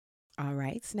All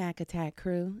right, Snack Attack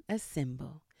crew,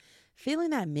 assemble. Feeling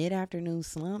that mid-afternoon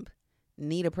slump?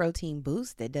 Need a protein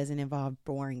boost that doesn't involve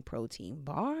boring protein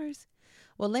bars?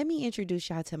 Well, let me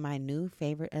introduce y'all to my new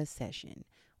favorite obsession,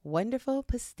 Wonderful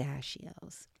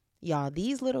Pistachios. Y'all,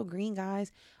 these little green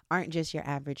guys aren't just your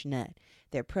average nut.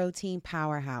 They're protein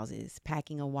powerhouses,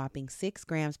 packing a whopping 6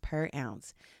 grams per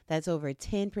ounce. That's over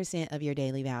 10% of your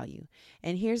daily value.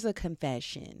 And here's a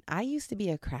confession. I used to be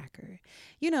a cracker.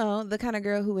 You know, the kind of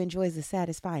girl who enjoys the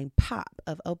satisfying pop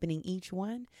of opening each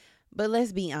one. But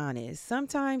let's be honest,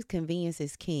 sometimes convenience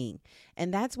is king.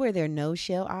 And that's where their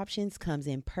no-shell options comes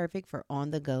in perfect for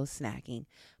on-the-go snacking.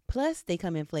 Plus, they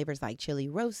come in flavors like chili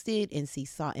roasted and sea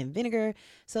salt and vinegar.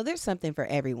 So there's something for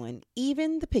everyone,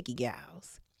 even the picky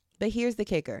gals. But here's the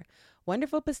kicker.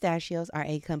 Wonderful Pistachios are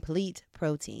a complete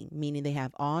protein, meaning they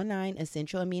have all 9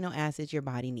 essential amino acids your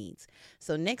body needs.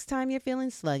 So next time you're feeling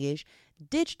sluggish,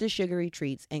 ditch the sugary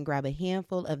treats and grab a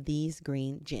handful of these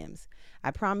green gems.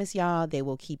 I promise y'all they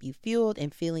will keep you fueled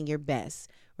and feeling your best,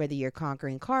 whether you're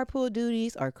conquering carpool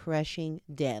duties or crushing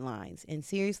deadlines. And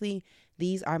seriously,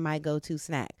 these are my go-to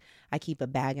snack. I keep a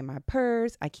bag in my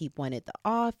purse. I keep one at the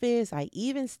office. I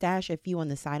even stash a few on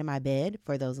the side of my bed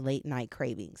for those late night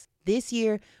cravings. This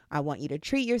year, I want you to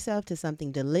treat yourself to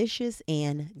something delicious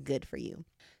and good for you.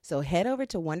 So head over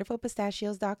to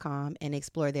wonderfulpistachios.com and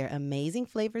explore their amazing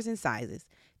flavors and sizes.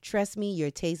 Trust me,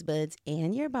 your taste buds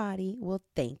and your body will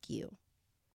thank you.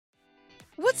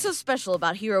 What's so special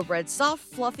about Hero Bread's soft,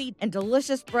 fluffy, and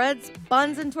delicious breads,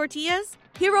 buns, and tortillas?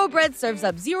 Hero Bread serves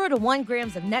up 0 to 1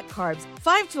 grams of net carbs,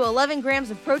 5 to 11 grams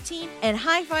of protein, and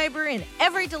high fiber in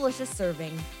every delicious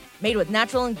serving. Made with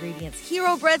natural ingredients,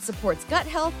 Hero Bread supports gut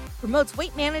health, promotes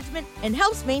weight management, and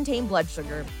helps maintain blood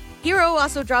sugar. Hero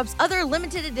also drops other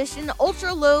limited edition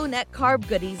ultra-low net carb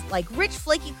goodies like rich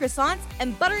flaky croissants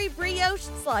and buttery brioche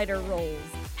slider rolls.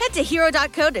 Head to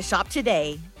hero.co to shop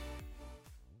today.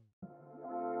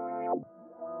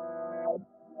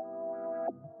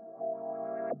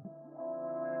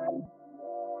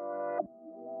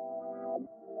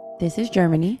 This is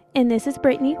Germany. And this is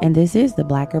Brittany. And this is the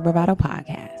Black Girl Bravado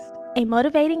Podcast. A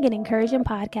motivating and encouraging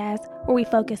podcast where we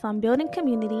focus on building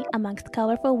community amongst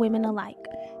colorful women alike.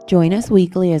 Join us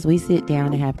weekly as we sit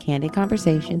down and have candid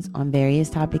conversations on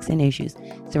various topics and issues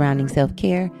surrounding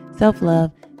self-care,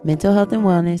 self-love, mental health and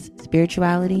wellness,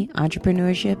 spirituality,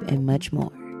 entrepreneurship, and much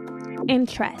more. And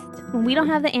trust, when we don't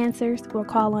have the answers, we'll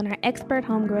call on our expert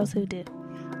homegirls who do.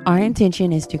 Our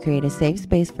intention is to create a safe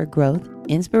space for growth,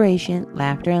 inspiration,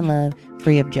 laughter, and love,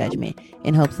 free of judgment,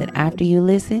 in hopes that after you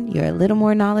listen, you're a little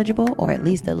more knowledgeable or at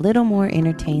least a little more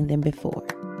entertained than before.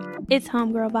 It's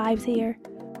homegirl vibes here.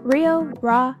 Real,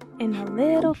 raw, and a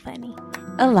little funny.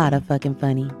 A lot of fucking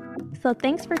funny. So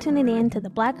thanks for tuning in to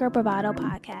the Black Girl Bravado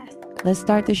Podcast. Let's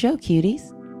start the show,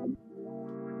 cuties.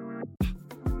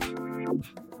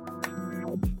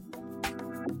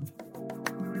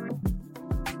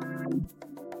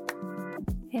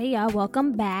 Hey y'all,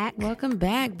 welcome back. Welcome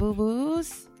back,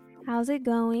 boo-boos. How's it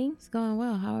going? It's going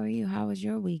well. How are you? How was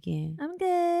your weekend? I'm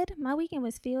good. My weekend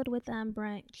was filled with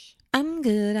brunch. I'm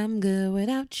good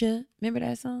without you. Remember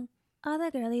that song? All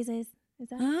the girlies is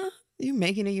that? Huh? You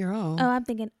making it your own. Oh, I'm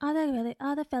thinking all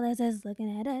the fellas is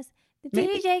looking at us. The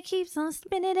DJ keeps on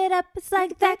spinning it up. It's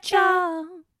like that y'all.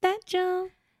 That y'all.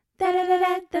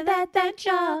 That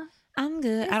y'all. I'm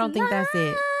good. I don't think that's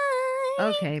it.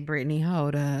 Okay, Brittany,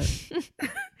 hold up.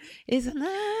 Is it?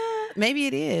 Maybe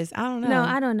it is. I don't know. No,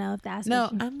 I don't know if that's. No,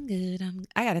 I'm good.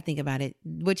 I got to think about it.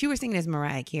 What you were singing is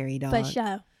Mariah Carey, dog. For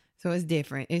sure. So it's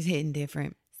different. It's hitting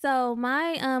different. So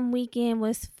my weekend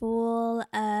was full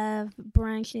of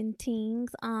brunch and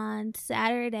things. On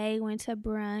Saturday, went to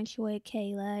brunch with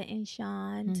Kayla and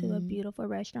Sean to a beautiful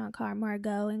restaurant called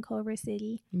Margot in Culver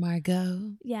City.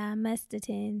 Margot. Yeah, must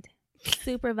attend.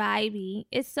 Super vibey.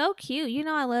 It's so cute. You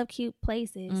know I love cute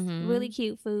places. Really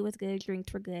cute. Food was good.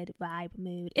 Drinks were good. Vibe,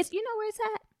 mood. It's, you know where it's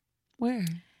at? Where?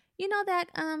 You know that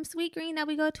Sweet Green that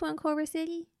we go to in Culver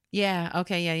City? Yeah.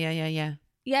 Okay. Yeah.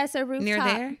 Yeah, it's a rooftop. Near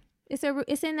there?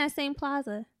 It's in that same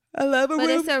plaza. I love a rooftop.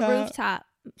 But it's a rooftop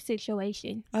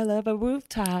situation. I love a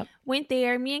rooftop. Went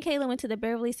there. Me and Kayla went to the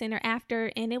Beverly Center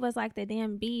after, and it was like the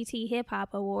damn BET Hip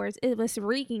Hop Awards. It was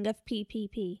reeking of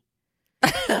PPP.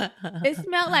 It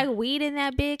smelled like weed in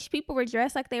that bitch. People were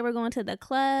dressed like they were going to the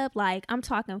club. Like, I'm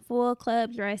talking full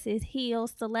club dresses,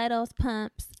 heels, stilettos,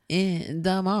 pumps. In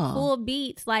the mall. Full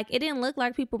beats. Like, it didn't look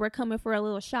like people were coming for a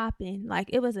little shopping. Like,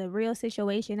 it was a real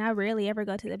situation. I rarely ever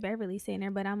go to the Beverly Center,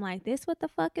 but I'm like, this what the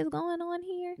fuck is going on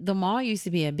here? The mall used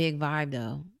to be a big vibe,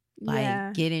 though.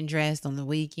 like getting dressed on the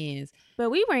weekends. But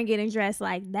we weren't getting dressed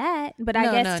like that. But I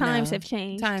guess times have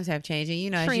changed. Times have changed. And, you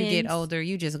know, Trends. as you get older,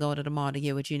 you just go to the mall to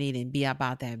get what you need and be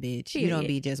about that bitch. Period. You don't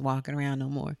be just walking around no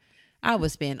more. I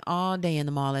would spend all day in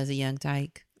the mall as a young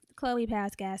tyke. Chloe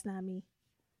passed gas, not me.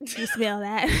 You smell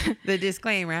that. The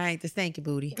disclaimer, I ain't the stanky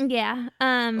booty. Yeah.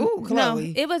 Ooh, Chloe. No,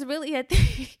 it was really a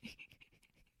thing.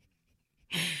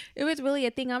 It was really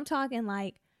a thing. I'm talking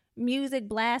like music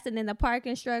blasting in the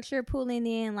parking structure, pulling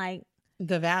in like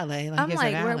the valet. I'm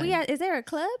like, where we at? Is there a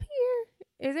club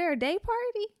here? Is there a day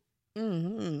party?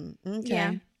 Mm-hmm. Okay.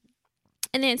 Yeah.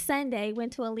 And then Sunday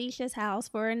went to Alicia's house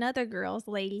for another girls'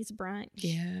 ladies brunch.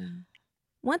 Yeah.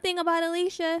 One thing about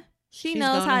Alicia, she's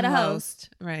knows how to host.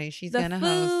 Right. She's the gonna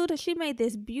food, host. She made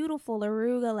this beautiful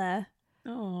arugula.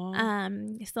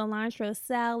 Cilantro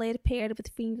salad paired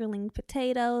with fingerling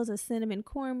potatoes, a cinnamon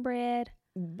cornbread.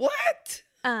 What?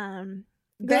 That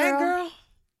girl,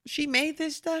 she made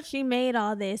this stuff? She made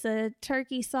all this. A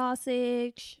turkey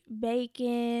sausage,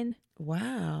 bacon.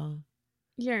 Wow.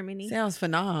 Germany. Sounds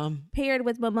phenomenal. Paired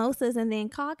with mimosas and then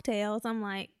cocktails. I'm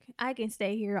like, I can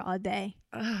stay here all day.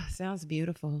 Sounds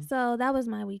beautiful. So that was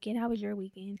my weekend. How was your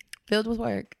weekend? Filled with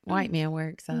work. White man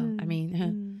work. So, I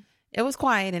mean, it was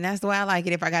quiet, and that's the way I like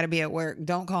it. If I got to be at work,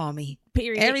 don't call me.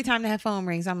 Period. Every time that phone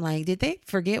rings, I'm like, did they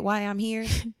forget why I'm here?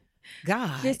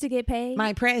 God. Just to get paid?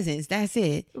 My presence. That's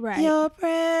it. Right. Your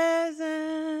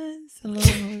presence,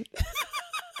 Lord.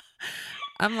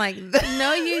 I'm like,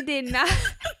 no, you did not.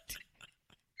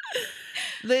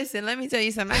 Listen, let me tell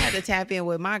you something. I had to tap in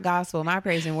with my gospel, my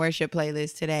praise and worship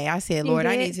playlist today. I said, Lord,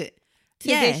 I need to.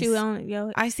 Yes. Get you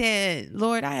on I said,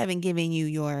 Lord, I haven't given you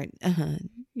your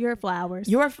flowers.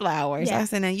 Your flowers. Yeah. I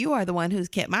said, now you are the one who's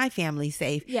kept my family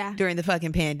safe during the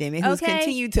fucking pandemic, who's Okay.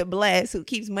 continued to bless, who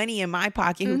keeps money in my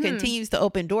pocket, who continues to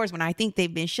open doors when I think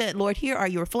they've been shut. Lord, here are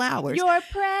your flowers. Your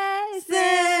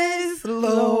presence,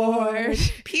 Lord.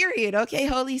 Period. Okay,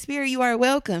 Holy Spirit, you are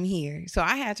welcome here. So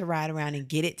I had to ride around and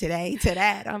get it today to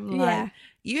that. I'm like,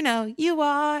 you know, you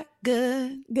are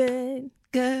good. Good.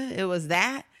 It was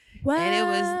that. Wow. And it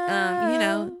was, you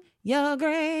know, you're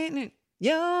great.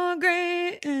 You're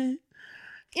great.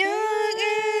 You're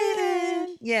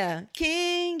great. Yeah.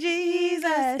 King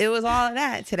Jesus. It was all of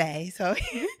that today. So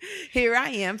here I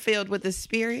am, filled with the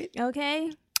Spirit.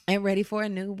 Okay. And ready for a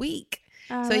new week.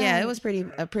 So yeah, it was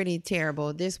pretty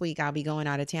terrible. This week I'll be going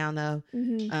out of town though.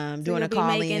 Doing a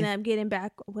call in. Getting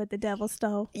back what the devil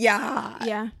stole.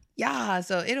 Yeah.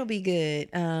 So it'll be good.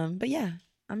 But yeah,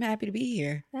 I'm happy to be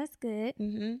here. That's good.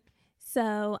 Mm-hmm.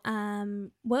 So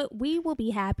what we will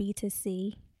be happy to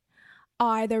see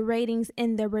are the ratings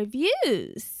and the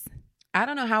reviews. I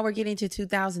don't know how we're getting to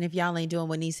 2,000 if y'all ain't doing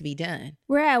what needs to be done.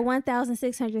 We're at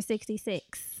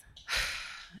 1,666.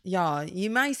 Y'all, you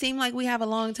might seem like we have a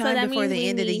long time before the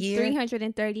end of the year.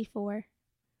 334.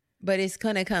 But it's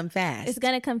going to come fast. It's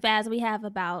going to come fast. We have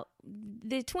about...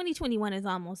 The 2021 is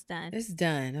almost done. It's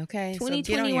done, okay?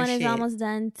 2021 is almost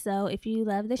done. So if you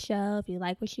love the show, if you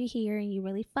like what you hear and you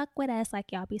really fuck with us,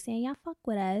 like y'all be saying y'all fuck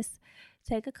with us,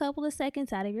 take a couple of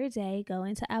seconds out of your day, go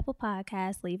into Apple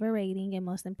Podcasts, leave a rating, and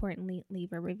most importantly,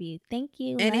 leave a review. Thank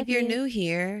you. And if you're new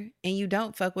here and you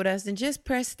don't fuck with us, then just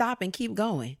press stop and keep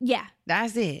going. Yeah.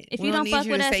 That's it. If you don't fuck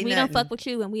with us, we don't fuck with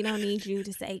you, and we don't need you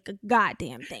to say a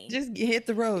goddamn thing. Just hit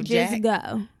the road, Jack. Just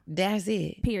go. That's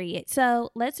it. Period.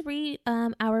 So let's read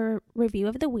our review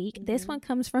of the week. This one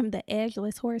comes from the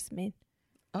Edgeless Horseman.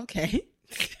 Okay.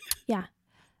 Yeah.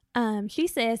 She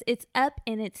says, it's up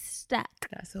and it's stuck.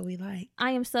 That's what we like.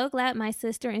 I am so glad my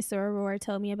sister and soror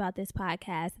told me about this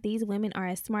podcast. These women are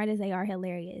as smart as they are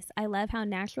hilarious. I love how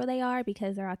natural they are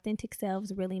because their authentic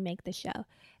selves really make the show.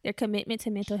 Their commitment to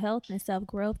mental health and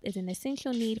self-growth is an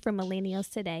essential need for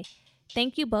millennials today.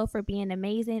 Thank you both for being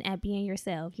amazing at being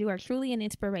yourselves. You are truly an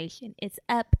inspiration. It's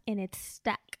up and it's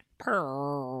stuck.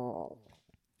 Pearl.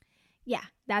 Yeah,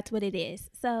 that's what it is.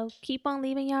 So keep on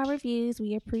leaving y'all reviews.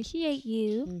 We appreciate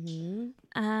you.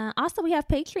 Also, we have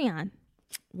Patreon.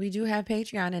 We do have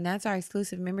Patreon, and that's our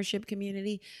exclusive membership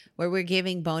community where we're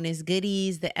giving bonus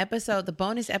goodies. The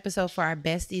bonus episode for our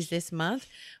besties this month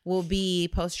will be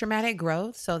post-traumatic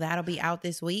growth. So that'll be out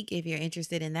this week. If you're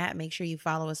interested in that, make sure you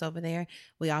follow us over there.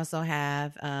 We also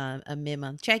have a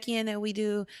mid-month check-in that we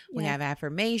do. We have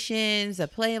affirmations, a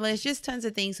playlist, just tons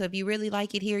of things. So if you really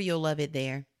like it here, you'll love it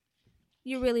there.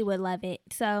 You really would love it.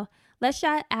 So let's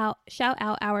shout out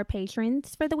our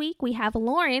patrons for the week. We have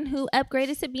Lauren, who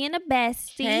upgraded to being a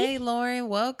bestie. Hey, Lauren,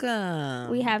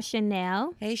 welcome. We have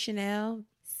Chanel. Hey, Chanel.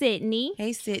 Sydney.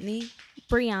 Hey, Sydney.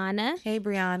 Brianna. Hey,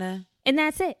 Brianna. And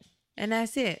that's it. And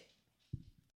that's it.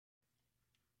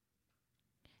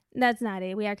 That's not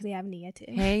it. We actually have Nia too.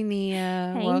 Hey,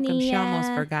 Nia. Hey, Welcome. She Nia. almost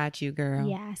forgot you, girl.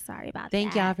 Yeah, sorry about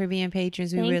Thank that. y'all for being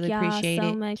patrons. We really appreciate Thank y'all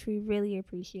it. so much. We really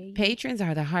appreciate you. Patrons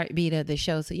are the heartbeat of the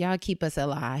show, so y'all keep us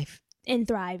alive. And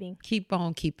thriving. Keep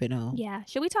on keeping on. Yeah.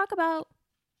 Should we talk about...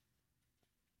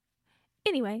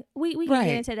 Anyway, we can Right.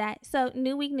 get into that. So,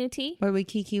 new week, new tea. Where we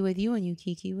kiki with you and you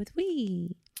kiki with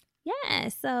we. Yeah.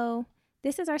 So,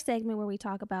 this is our segment where we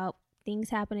talk about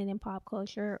things happening in pop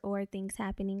culture or things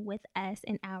happening with us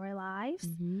in our lives.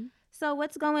 Mm-hmm. So,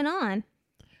 what's going on?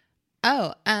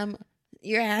 Oh,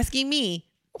 you're asking me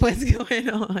what's going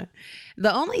on.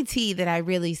 The only tea that I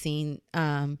really seen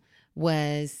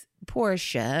was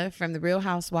Portia from the Real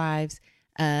Housewives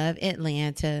of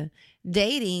Atlanta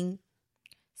dating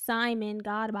Simon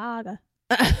Godbaga.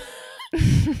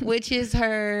 which is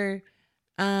her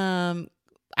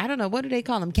I don't know, what do they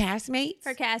call them? Castmates?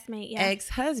 Her castmate, yeah.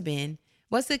 Ex-husband.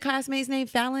 What's the castmate's name?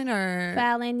 Fallon or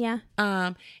Fallon, yeah.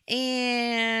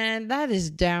 And that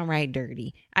is downright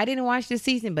dirty. I didn't watch this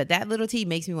season, but that little tea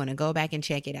makes me want to go back and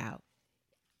check it out.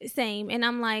 Same. And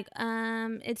I'm like,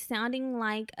 it's sounding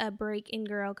like a break in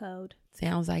girl code.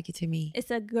 Sounds like it to me.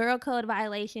 It's a girl code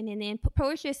violation. And then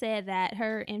Portia said that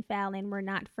her and Fallon were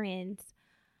not friends.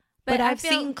 But I've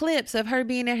seen clips of her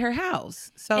being at her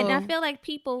house. So, and I feel like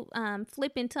people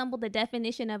flip and tumble the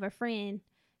definition of a friend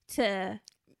to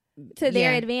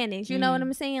their advantage. You know what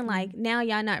I'm saying? Like, now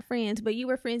y'all not friends, but you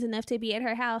were friends enough to be at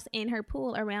her house in her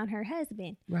pool around her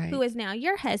husband, right, who is now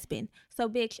your husband. So,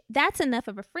 bitch, that's enough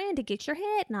of a friend to get your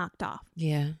head knocked off.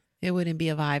 Yeah, it wouldn't be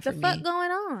a vibe for me. The fuck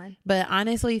going on? But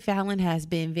honestly, Fallon has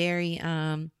been very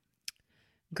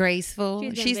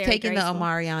graceful. She's taking the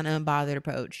Omarion unbothered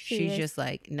approach. She's just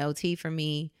like, no tea for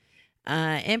me.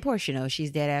 And Portia knows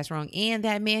she's dead ass wrong. And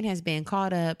that man has been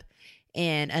caught up,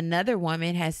 and another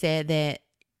woman has said that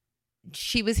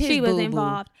she was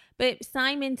involved. But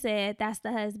Simon said that's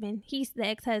the husband. He's the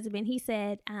ex-husband. He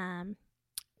said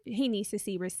he needs to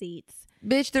see receipts.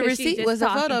 Bitch, the receipt was a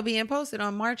photo being posted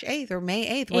on March 8th or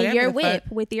May 8th, whatever. And your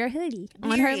whip with your hoodie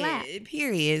on her lap.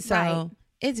 Period. So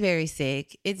it's very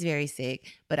sick. It's very sick.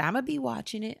 But I'm going to be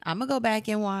watching it. I'm going to go back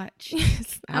and watch.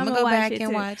 I'm going to go back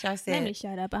and watch. I said, let me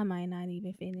shut up. I might not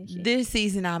even finish it. This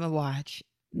season I'm going to watch.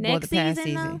 Next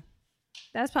season, though?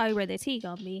 That's probably where the tea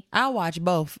gonna be. I'll watch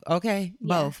both, okay?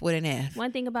 Yeah. Both with an F.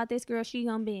 One thing about this girl, she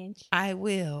gonna binge. I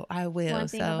will. One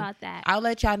thing about that. I'll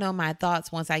let y'all know my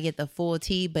thoughts once I get the full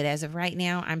tea, but as of right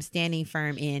now, I'm standing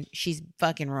firm in she's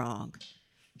fucking wrong.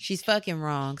 She's fucking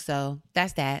wrong, so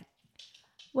that's that.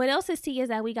 What else is tea is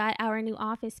that we got our new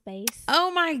office space.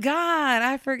 Oh my God,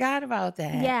 I forgot about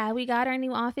that. Yeah, we got our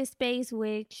new office space,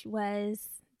 which was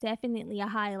definitely a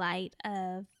highlight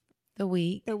of the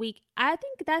week. I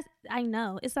think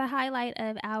it's a highlight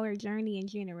of our journey in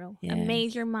general. Yes. A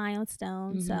major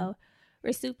milestone. Mm-hmm. So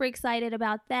we're super excited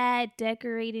about that,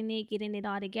 decorating it, getting it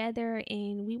all together,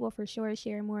 and we will for sure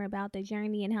share more about the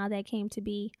journey and how that came to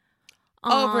be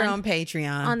over on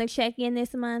Patreon on the check-in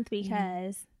this month,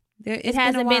 because it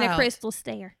hasn't been a crystal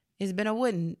stair. It's been a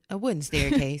wooden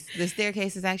staircase. The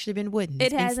staircase has actually been wooden.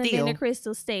 It hasn't been a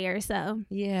crystal stair, so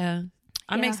yeah.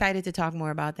 I'm excited to talk more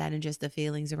about that and just the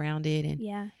feelings around it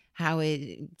and how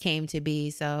it came to be.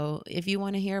 So if you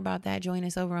want to hear about that, join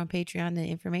us over on Patreon. The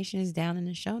information is down in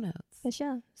the show notes. For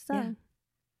sure. So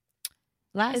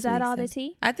is that all the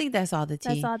tea? I think that's all the tea.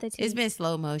 That's all the tea. It's been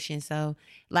slow motion. So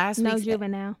last week's... No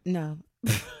juvenile. No.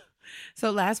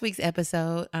 So last week's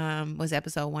episode was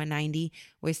episode 190.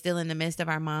 We're still in the midst of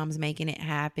our moms making it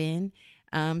happen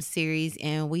series,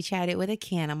 and we chatted with a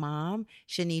Canna mom,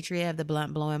 Shanitria of the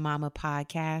Blunt Blowing Mama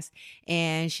podcast.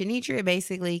 And Shanitria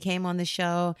basically came on the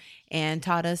show and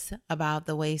taught us about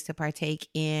the ways to partake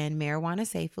in marijuana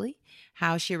safely,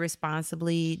 how she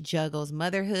responsibly juggles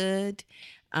motherhood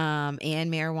and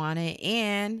marijuana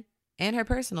and her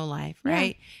personal life,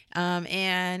 right? Yeah.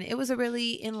 And it was a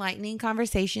really enlightening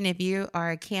conversation. If you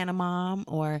are a Canna mom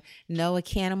or know a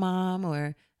Canna mom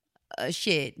or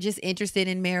just interested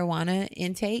in marijuana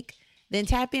intake, then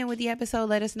tap in with the episode.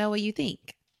 Let us know what you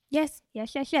think. Yes.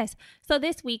 So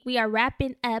this week we are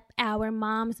wrapping up our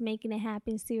Moms Making It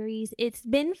Happen series. It's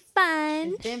been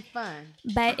fun.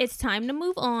 But it's time to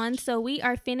move on. So we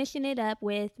are finishing it up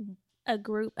with a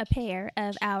pair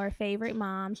of our favorite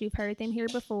moms. You've heard them here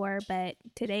before, but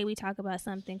today we talk about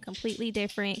something completely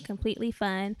different, completely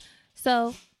fun.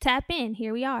 So tap in.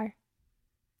 Here we are.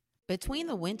 Between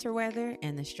the winter weather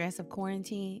and the stress of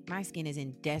quarantine, my skin is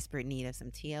in desperate need of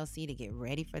some TLC to get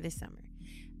ready for the summer.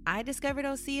 I discovered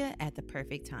Osea at the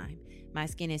perfect time. My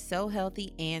skin is so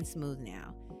healthy and smooth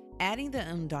now. Adding the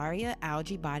Undaria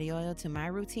algae body oil to my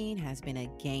routine has been a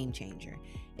game changer.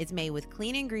 It's made with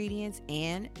clean ingredients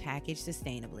and packaged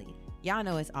sustainably. Y'all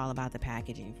know it's all about the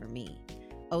packaging for me.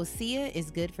 Osea is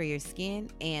good for your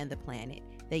skin and the planet.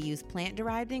 They use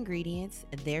plant-derived ingredients,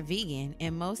 they're vegan,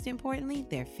 and most importantly,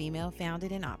 they're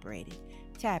female-founded and operated.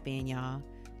 Tap in, y'all.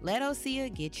 Let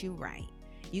Osea get you right.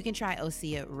 You can try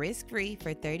Osea risk-free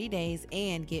for 30 days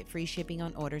and get free shipping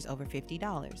on orders over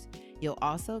 $50. You'll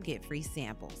also get free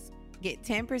samples. Get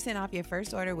 10% off your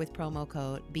first order with promo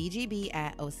code BGB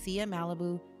at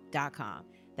OseaMalibu.com.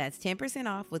 That's 10%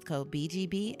 off with code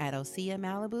BGB at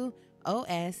OseaMalibu,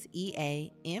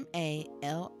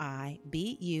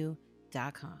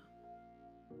 OseaMalibu.com.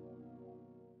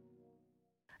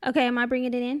 Okay, am I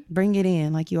bringing it in? Bring it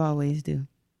in like you always do.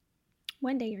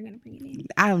 One day you're going to bring it in.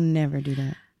 I'll never do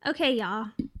that. Okay, y'all.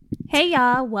 Hey,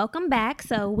 y'all. Welcome back.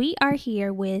 So we are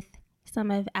here with some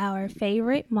of our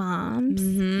favorite moms.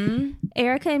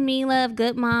 Erica and Mila of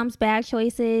Good Moms, Bad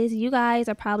Choices. You guys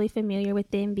are probably familiar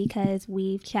with them because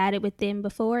we've chatted with them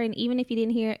before. And even if you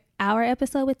didn't hear our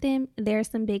episode with them, they're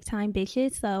some big time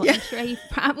bitches. So I'm sure you've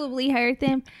probably heard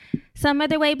them some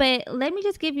other way. But let me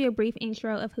just give you a brief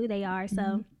intro of who they are.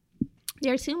 So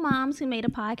there are two moms who made a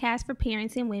podcast for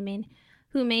parents and women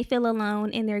who may feel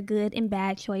alone in their good and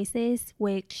bad choices,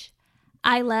 which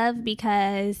I love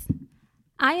because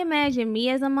I imagine me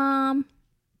as a mom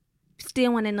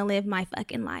still wanting to live my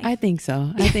fucking life. I think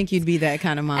so. I think you'd be that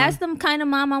kind of mom. That's the kind of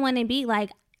mom I want to be,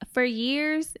 like, for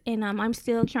years, and I'm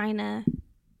still trying to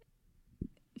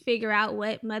figure out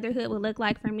what motherhood would look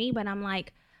like for me, but I'm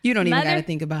like... You don't even got to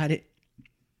think about it.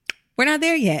 We're not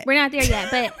there yet.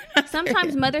 But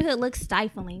sometimes motherhood looks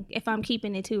stifling if I'm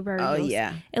keeping it too verbal. Oh,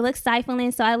 yeah. It looks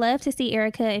stifling. So I love to see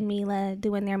Erica and Mila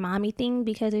doing their mommy thing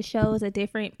because it shows a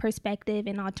different perspective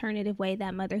and alternative way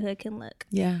that motherhood can look.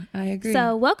 Yeah, I agree.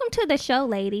 So welcome to the show,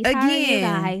 ladies. Again. How are you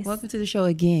guys? Welcome to the show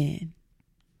again.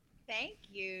 Thank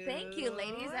you,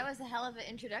 ladies. That was a hell of an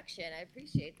introduction. I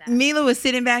appreciate that. Mila was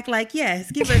sitting back like,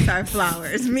 yes, give us our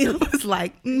flowers. Mila was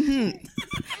like,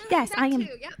 Yes, I am.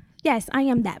 Yep. Yes, I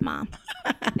am that mom.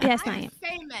 Yes, I am.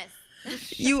 Famous.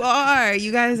 You are.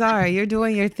 You guys are. You're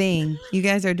doing your thing. You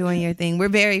guys are doing your thing. We're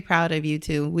very proud of you,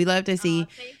 too. We love to see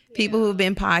people who've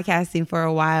been podcasting for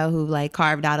a while who've like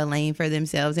carved out a lane for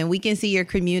themselves. And we can see your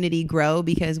community grow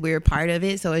because we're part of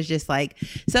it. So it's just like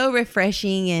so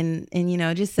refreshing and you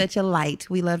know, just such a light.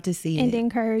 We love to see and it.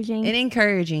 Encouraging. And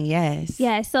encouraging, yes.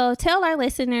 Yeah, so tell our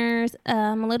listeners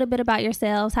a little bit about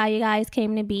yourselves, how you guys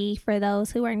came to be for those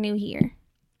who are new here.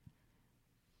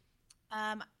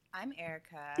 I'm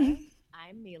Erica.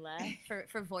 I'm Mila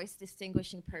for voice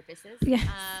distinguishing purposes. Yes.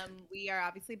 We are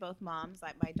obviously both moms.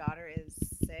 My daughter is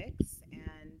 6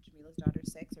 and Jamila's daughter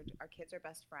is 6. Our kids are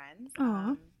best friends.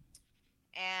 Aww.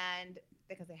 And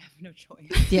because they have no choice.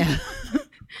 Yeah.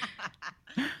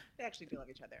 They actually do love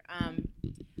each other.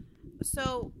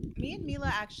 So me and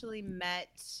Mila actually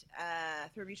met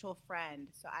through a mutual friend.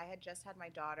 So I had just had my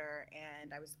daughter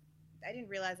and I didn't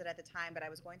realize it at the time, but I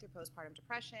was going through postpartum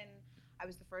depression. I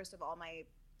was the first of all my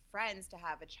friends to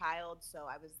have a child, so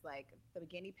I was like the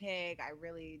guinea pig. I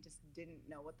really just didn't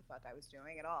know what the fuck I was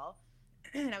doing at all.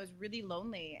 And I was really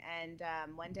lonely. And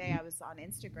one day I was on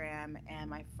Instagram and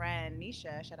my friend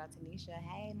Nisha, shout out to Nisha,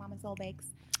 hey, Mama Soul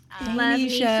Bakes. Love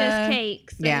Nisha's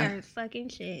cakes. Yeah. They're fucking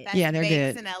shit. Yeah, they're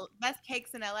good. Best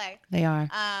cakes in LA. They are.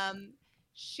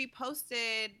 She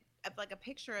posted like a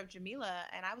picture of Jamila,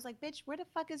 and I was like, bitch, where the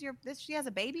fuck is she has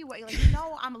a baby? What, like, you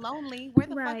know, I'm lonely. Where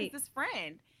the fuck is this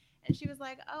friend? And she was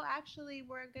like, oh, actually,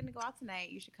 we're going to go out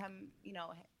tonight. You should come, you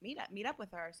know, meet up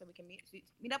with her so we can meet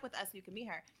up with us so you can meet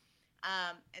her.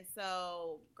 And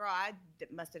so, girl, I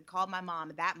must have called my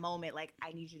mom at that moment. Like,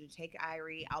 I need you to take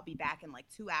Irie. I'll be back in like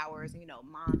 2 hours. And, you know,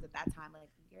 moms at that time, like,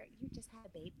 you just had a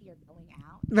baby. You're going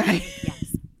out. Right.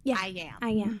 Yes. Yeah, I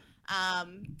am.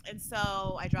 And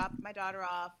so I dropped my daughter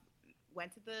off,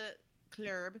 went to the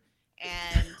club,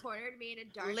 and cornered me in a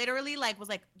dark. Literally, like, was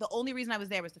like the only reason I was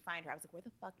there was to find her. I was like, where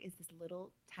the fuck is this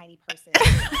little tiny person?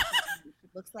 It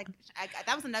looks like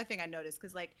that was another thing I noticed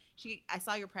because like I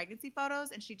saw your pregnancy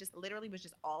photos and she just literally was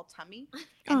just all tummy,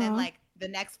 and then like the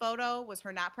next photo was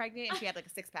her not pregnant and she had like a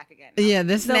 6-pack again. Yeah,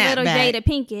 this the little Jada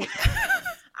Pinkett.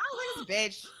 I was this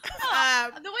bitch.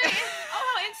 The way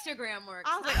how Instagram works.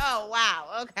 I was like, oh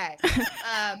wow, okay.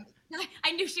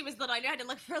 I knew she was little. I knew I had to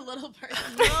look for a little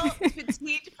person. Little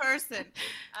petite person.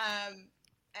 And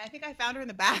I think I found her in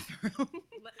the bathroom.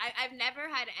 I've never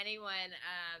had anyone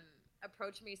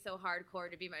approach me so hardcore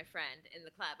to be my friend in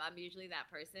the club. I'm usually that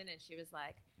person, and she was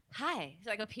like, hi. She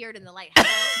like appeared in the light. Hello?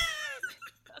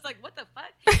 I was like, what the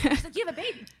fuck? She's like, you have a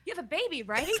baby. You have a baby,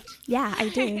 right? Yeah, I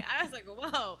do. I was like,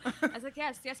 whoa. I was like,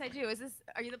 yes, I do.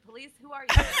 Are you the police? Who are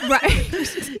you?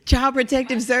 Right. Child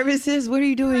Protective Services. What are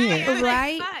you doing here? Like,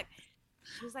 right. fuck.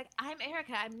 She was like, I'm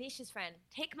Erica. I'm Nisha's friend.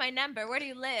 Take my number. Where do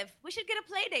you live? We should get a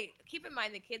play date. Keep in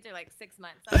mind the kids are like 6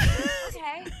 months. So I was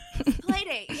like, okay, play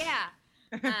date. Yeah.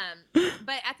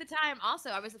 But at the time, also,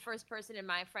 I was the first person in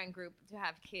my friend group to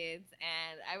have kids,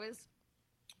 and I was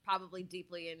probably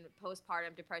deeply in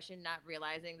postpartum depression, not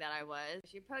realizing that I was.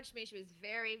 She approached me. She was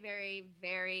very, very,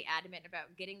 very adamant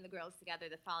about getting the girls together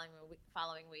the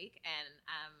following week, and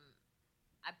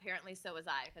apparently so was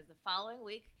I, because the following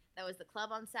week, that was the club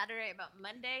on Saturday. About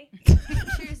Monday,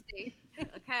 Tuesday,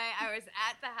 okay, I was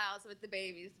at the house with the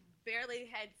babies, barely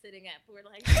head sitting up. We're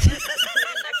like next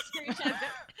to each other.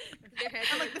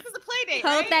 I'm like, this is a play date,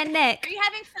 Hold right? that neck. Are you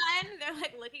having fun? They're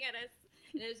like looking at us.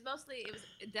 And it was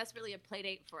desperately a play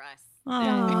date for us.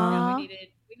 Aww. We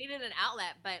needed an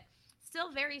outlet, but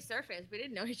still very surface. We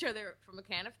didn't know each other from a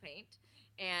can of paint,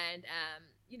 and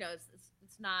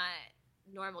it's not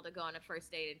normal to go on a first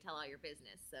date and tell all your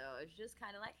business. So it was just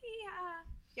kind of like,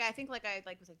 yeah. I think I was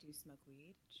like, do you smoke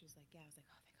weed? She was like, yeah. I was like,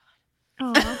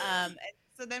 oh thank God.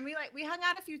 So then we hung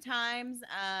out a few times.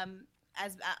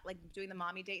 As like doing the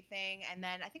mommy date thing, and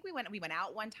then I think we went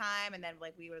out one time, and then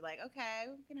like we were like, okay,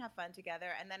 we can have fun together.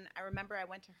 And then I remember I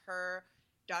went to her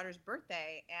daughter's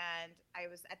birthday, and I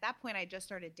was at that point I just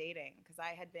started dating, because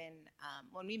I had been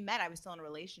when we met I was still in a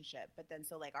relationship, but then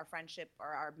so like our friendship or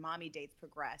our mommy dates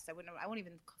progressed. I won't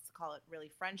even call it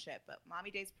really friendship, but mommy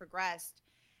dates progressed.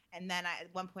 And then at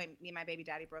one point, me and my baby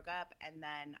daddy broke up, and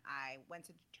then I went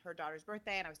to her daughter's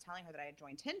birthday, and I was telling her that I had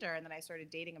joined Tinder, and then I started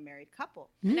dating a married couple.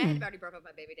 And I had already broke up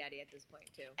with my baby daddy at this point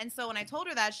too. And so when I told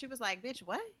her that, she was like, "Bitch,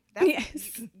 what?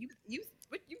 Yes. You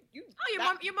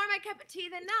Oh, you're more my cup of tea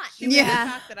than not." She was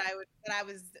shocked that I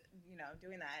was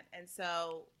doing that. And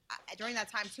so during that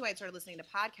time too, I started listening to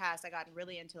podcasts. I got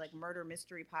really into like murder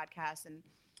mystery podcasts, and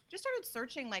just started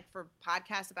searching like for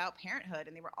podcasts about parenthood,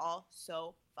 and they were all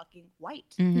so fucking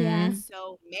white. Yeah. And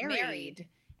so married.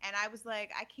 And I was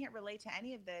like, I can't relate to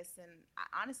any of this. And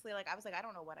honestly, like I was like, I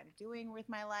don't know what I'm doing with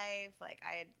my life. Like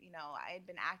I had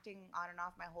been acting on and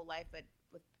off my whole life, but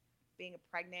with being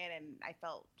pregnant, and I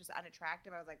felt just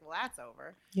unattractive. I was like, well, that's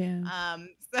over. Yeah.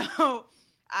 So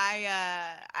I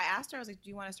asked her, I was like, do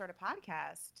you want to start a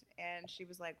podcast? And she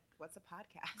was like, what's a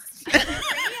podcast? I was like,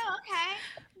 yeah, okay.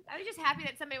 I was just happy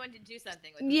that somebody wanted to do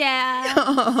something with me. Yeah.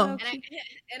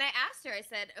 And I asked her, I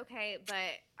said, okay, but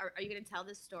are you going to tell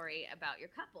this story about your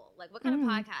couple? Like, what kind of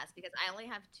podcast? Because I only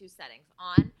have 2 settings,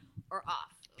 on or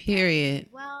off. Okay? Period.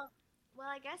 Well,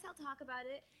 I guess I'll talk about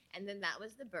it. And then that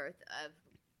was the birth of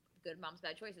Good Moms,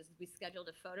 Bad Choices. We scheduled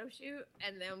a photo shoot,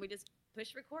 and then we just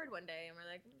push record one day, and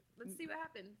we're like, let's see what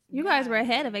happens. You guys were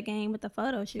ahead of a game with the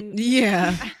photo shoot.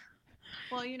 Yeah.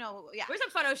 Well, yeah. We're some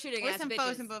photo shooting ass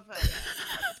bitches.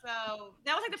 So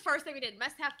that was like the first thing we did.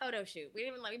 Must have photo shoot. We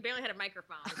barely had a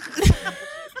microphone.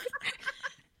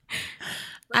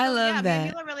 I love that.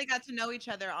 People really got to know each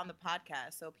other on the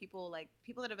podcast. So people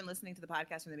that have been listening to the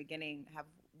podcast from the beginning have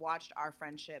watched our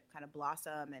friendship kind of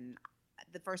blossom. And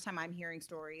the first time I'm hearing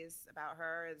stories about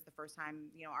her is the first time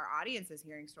our audience is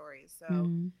hearing stories. So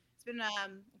it's been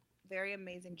very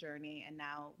amazing journey, and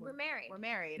now we're married. We're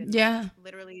married. And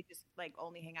literally just like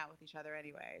only hang out with each other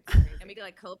anyway. It's crazy. And we can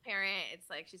like co-parent. It's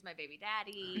like she's my baby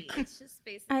daddy. It's just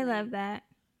basically. I love that.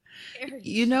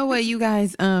 You know what you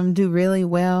guys do really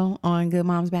well on Good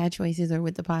Moms Bad Choices or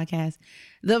with the podcast?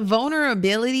 The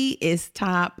vulnerability is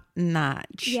top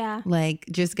notch. Yeah. Like,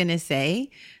 just gonna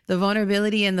say the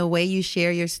vulnerability and the way you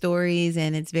share your stories,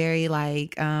 and it's very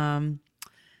like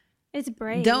it's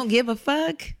brave. Don't give a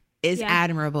fuck. Is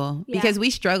admirable because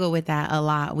we struggle with that a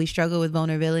lot. We struggle with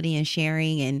vulnerability and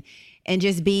sharing and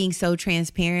just being so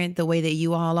transparent the way that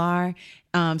you all are.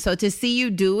 So to see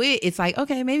you do it, it's like,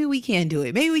 okay, maybe we can do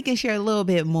it. Maybe we can share a little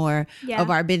bit more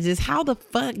of our business. How the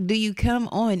fuck do you come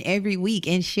on every week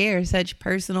and share such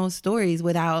personal stories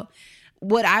without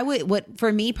what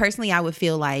for me personally, I would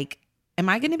feel like, am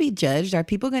I going to be judged? Are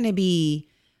people going to be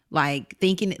like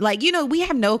thinking like, we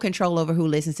have no control over who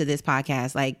listens to this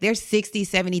podcast. Like there's 60,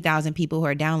 70,000 people who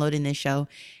are downloading this show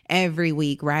every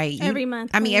week, right? Every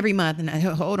month. I mean, every month. And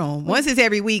hold on. Once it's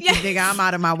every week, nigga, I'm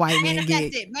out of my white man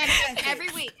gig. Every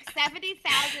week,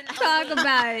 70,000.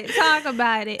 Talk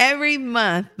about it. Every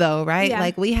month though, right? Yeah.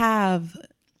 Like we have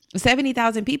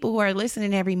 70,000 people who are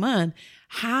listening every month.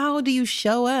 How do you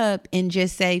show up and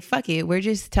just say, fuck it, we're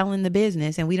just telling the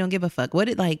business and we don't give a fuck? What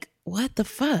the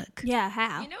fuck? Yeah,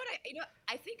 how?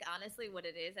 I think honestly what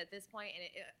it is at this point, and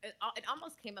it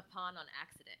almost came upon on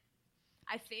accident.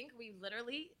 I think we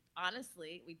literally,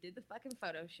 honestly, we did the fucking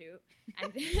photo shoot,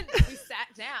 and then we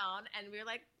sat down and we were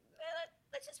like,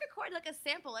 let's just record like a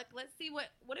sample. Like, let's see what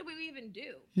do we even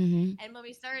do? Mm-hmm. And when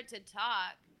we started to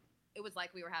talk, it was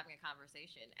like we were having a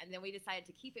conversation. And then we decided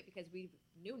to keep it because we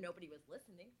knew nobody was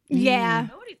listening. Yeah.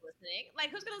 Nobody's listening.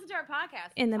 Like, who's going to listen to our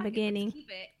podcast? In the Fuck it, beginning. let's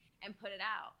keep it and put it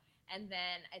out. And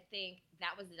then I think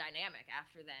that was the dynamic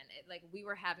after then. Like, we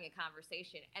were having a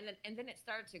conversation. And then it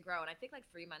started to grow. And I think like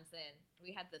 3 months in,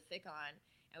 we had the thick on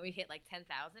and we hit like 10,000.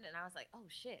 And I was like, oh,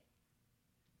 shit.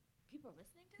 People are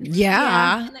listening to this?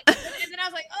 Yeah. And then I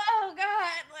was like, oh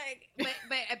God, like,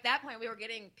 but at that point we were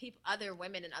getting other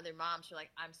women and other moms who were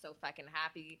like, I'm so fucking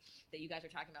happy that you guys are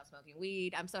talking about smoking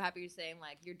weed. I'm so happy you're saying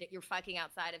like you're fucking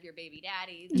outside of your baby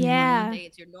daddies. Yeah.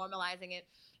 You're normalizing it.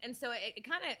 And so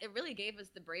it really gave us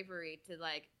the bravery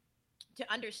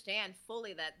to understand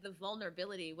fully that the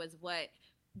vulnerability was what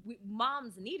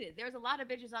moms needed. There's a lot of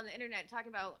bitches on the internet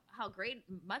talking about how great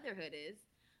motherhood is.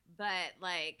 But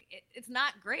like it's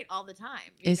not great all the time.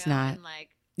 It's not. And, like,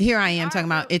 here I am talking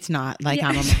about it's not like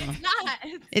I'm a mom. It's not.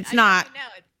 It's not. No,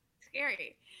 it's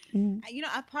scary. You know,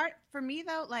 apart for me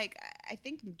though, like I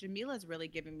think Jamila's really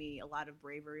given me a lot of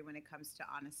bravery when it comes to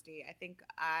honesty. I think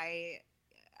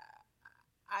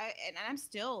I'm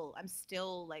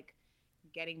still like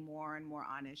getting more and more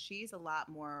honest. She's a lot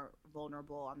more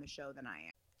vulnerable on the show than I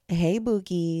am. Hey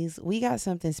Bookies, we got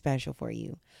something special for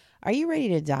you. Are you ready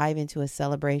to dive into a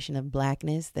celebration of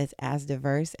Blackness that's as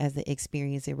diverse as the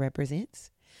experience it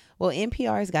represents? Well,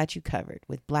 NPR's got you covered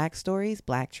with Black Stories,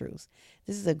 Black Truths.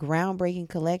 This is a groundbreaking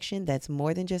collection that's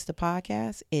more than just a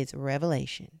podcast, it's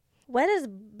revelation. What does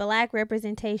Black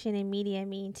representation in media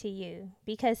mean to you?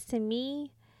 Because to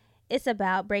me, it's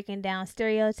about breaking down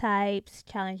stereotypes,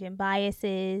 challenging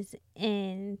biases,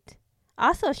 and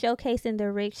also showcasing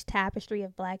the rich tapestry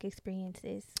of Black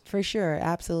experiences. For sure,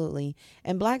 absolutely.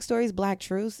 And Black Stories, Black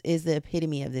Truths is the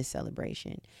epitome of this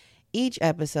celebration. Each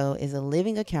episode is a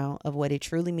living account of what it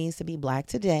truly means to be Black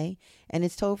today, and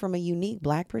it's told from a unique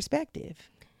Black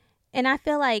perspective. And I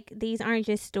feel like these aren't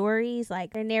just stories,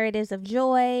 like they're narratives of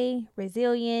joy,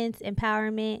 resilience,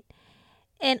 empowerment,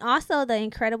 and also the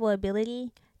incredible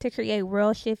ability to create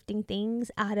world-shifting things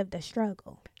out of the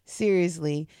struggle.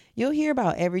 Seriously, you'll hear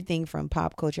about everything from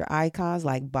pop culture icons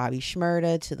like Bobby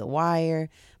Shmurda to The Wire,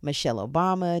 Michelle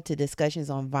Obama, to discussions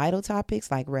on vital topics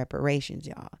like reparations,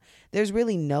 y'all. There's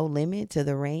really no limit to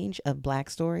the range of Black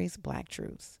Stories, Black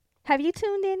Truths. Have you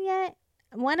tuned in yet?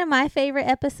 One of my favorite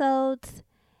episodes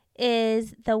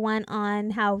is the one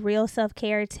on how real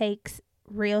self-care takes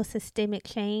real systemic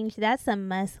change. That's a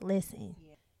must listen.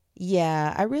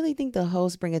 Yeah, I really think the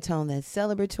hosts bring a tone that's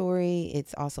celebratory.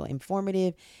 It's also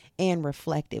informative and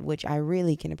reflective, which I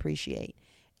really can appreciate.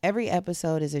 Every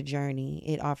episode is a journey.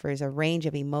 It offers a range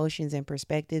of emotions and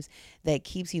perspectives that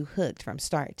keeps you hooked from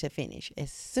start to finish.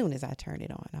 As soon as I turn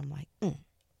it on, I'm like,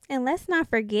 And let's not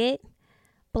forget,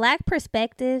 Black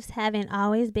perspectives haven't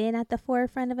always been at the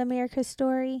forefront of America's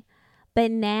story, but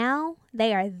now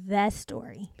they are the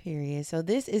story. Period. So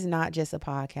this is not just a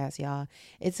podcast, y'all.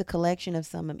 It's a collection of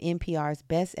some of NPR's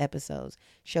best episodes,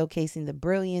 showcasing the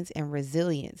brilliance and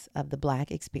resilience of the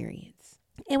Black experience.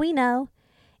 And we know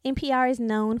NPR is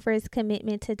known for its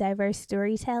commitment to diverse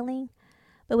storytelling,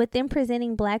 but with them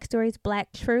presenting Black Stories,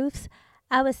 Black Truths,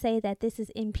 I would say that this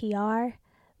is NPR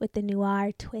with the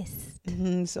noir twist.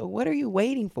 So what are you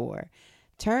waiting for?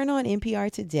 Turn on NPR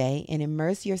today and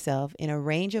immerse yourself in a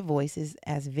range of voices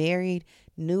as varied,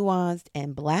 nuanced,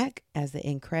 and Black as the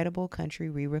incredible country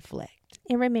we reflect.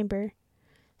 And remember,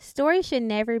 stories should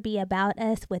never be about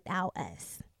us without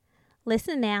us.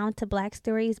 Listen now to Black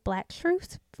Stories, Black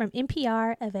Truths from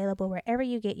NPR, available wherever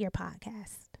you get your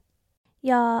podcast.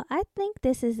 Y'all, I think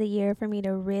this is the year for me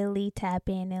to really tap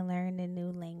in and learn a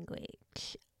new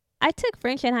language. I took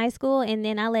French in high school and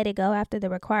then I let it go after the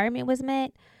requirement was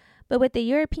met. But with the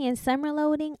European summer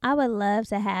loading, I would love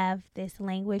to have this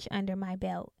language under my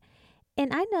belt.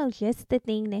 And I know just the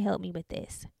thing to help me with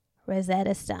this: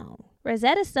 Rosetta Stone.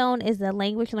 Rosetta Stone is the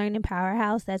language learning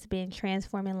powerhouse that's been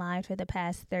transforming lives for the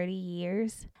past 30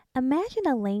 years. Imagine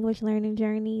a language learning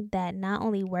journey that not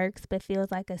only works but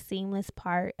feels like a seamless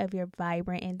part of your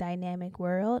vibrant and dynamic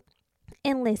world.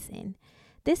 And listen,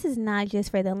 this is not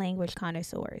just for the language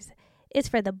connoisseurs. It's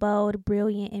for the bold,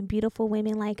 brilliant, and beautiful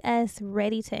women like us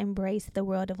ready to embrace the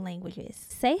world of languages.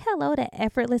 Say hello to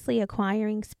effortlessly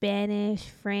acquiring Spanish,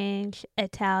 French,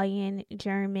 Italian,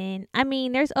 German. I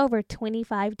mean, there's over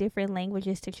 25 different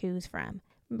languages to choose from.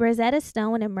 Rosetta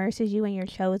Stone immerses you in your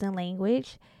chosen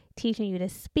language, teaching you to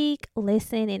speak,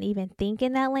 listen, and even think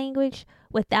in that language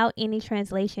without any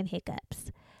translation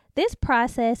hiccups. This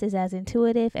process is as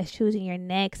intuitive as choosing your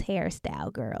next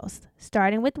hairstyle, girls.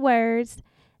 Starting with words,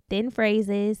 then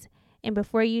phrases, and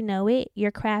before you know it, you're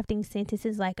crafting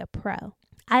sentences like a pro.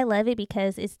 I love it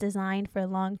because it's designed for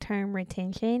long-term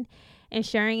retention,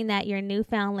 ensuring that your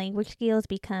newfound language skills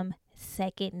become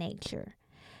second nature.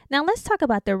 Now let's talk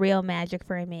about the real magic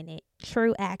for a minute,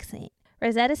 true accent.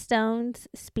 Rosetta Stone's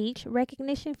speech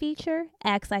recognition feature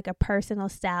acts like a personal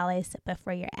stylist, but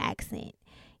for your accent,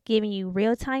 giving you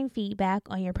real-time feedback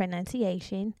on your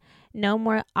pronunciation. No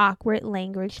more awkward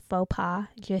language faux pas,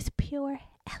 just pure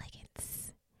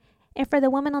elegance. And for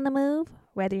the woman on the move,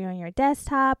 whether you're on your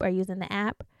desktop or using the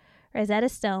app, Rosetta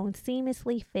Stone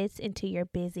seamlessly fits into your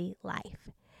busy life.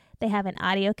 They have an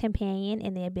audio companion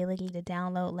and the ability to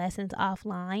download lessons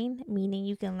offline, meaning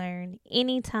you can learn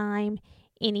anytime,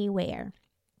 anywhere.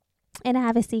 And I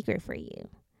have a secret for you.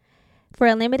 For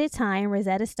a limited time,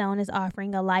 Rosetta Stone is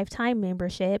offering a lifetime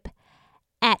membership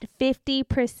at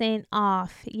 50%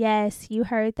 off. Yes, you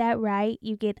heard that right.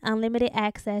 You get unlimited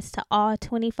access to all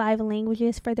 25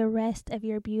 languages for the rest of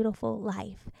your beautiful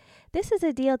life. This is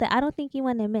a deal that I don't think you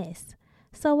want to miss.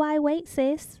 So why wait,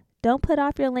 sis? Don't put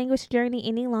off your language journey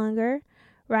any longer.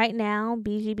 Right now,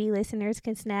 BGB listeners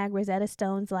can snag Rosetta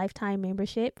Stone's lifetime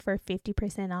membership for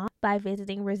 50% off by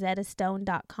visiting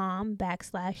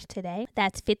rosettastone.com/today.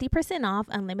 That's 50% off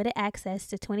unlimited access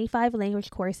to 25 language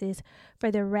courses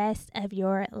for the rest of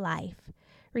your life.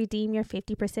 Redeem your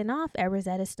 50% off at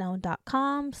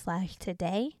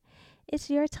rosettastone.com/today. It's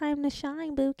your time to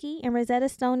shine, Bookie, and Rosetta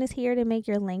Stone is here to make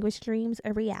your language dreams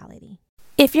a reality.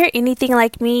 If you're anything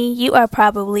like me, you are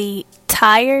probably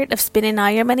tired of spending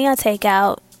all your money on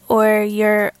takeout, or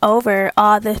you're over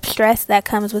all the stress that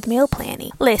comes with meal planning.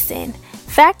 Listen,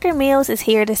 Factor Meals is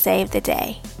here to save the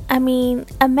day. I mean,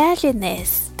 imagine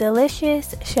this.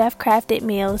 Delicious, chef-crafted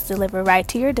meals delivered right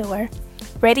to your door,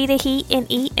 ready to heat and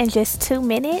eat in just 2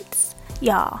 minutes.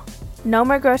 Y'all, no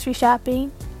more grocery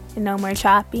shopping, no more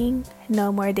chopping,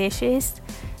 no more dishes.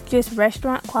 Just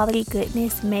restaurant quality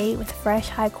goodness made with fresh,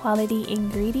 high quality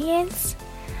ingredients.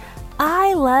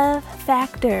 I love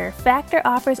Factor. Factor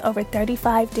offers over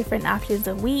 35 different options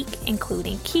a week,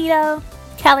 including keto,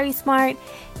 calorie smart,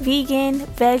 vegan,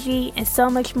 veggie, and so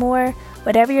much more.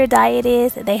 Whatever your diet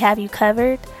is, they have you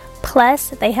covered. Plus,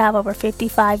 they have over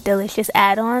 55 delicious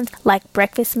add-ons like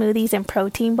breakfast smoothies and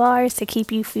protein bars to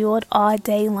keep you fueled all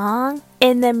day long.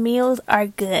 And the meals are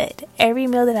good. Every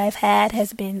meal that I've had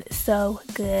has been so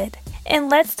good. And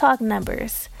let's talk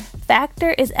numbers. Factor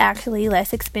is actually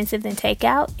less expensive than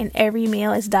takeout, and every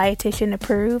meal is dietitian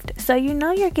approved, so you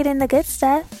know you're getting the good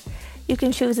stuff. You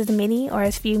can choose as many or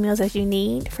as few meals as you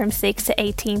need, from 6 to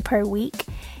 18 per week.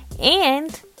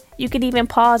 And you can even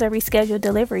pause or reschedule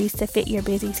deliveries to fit your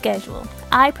busy schedule.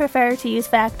 I prefer to use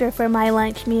Factor for my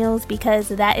lunch meals because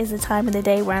that is the time of the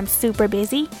day where I'm super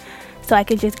busy. So I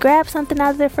can just grab something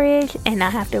out of the fridge and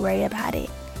not have to worry about it.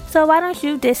 So why don't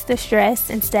you ditch the stress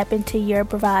and step into your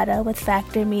bravado with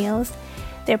Factor meals?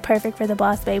 They're perfect for the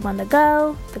boss babe on the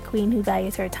go, the queen who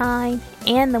values her time,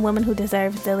 and the woman who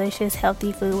deserves delicious,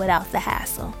 healthy food without the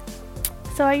hassle.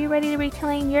 So are you ready to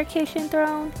reclaim your kitchen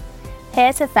throne?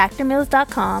 Head to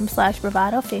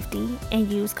factormeals.com/bravado50 and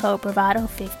use code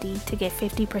bravado50 to get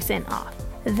 50% off.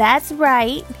 That's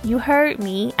right, you heard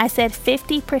me. I said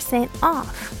 50%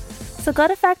 off. So go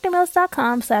to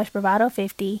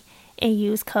factormeals.com/bravado50 and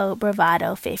use code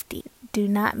bravado50. Do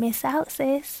not miss out,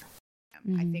 sis.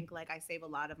 I think like I save a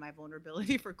lot of my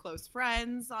vulnerability for close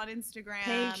friends on Instagram,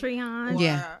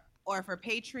 Patreon, or for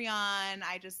Patreon.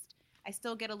 I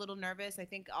still get a little nervous. I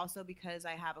think also because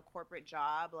I have a corporate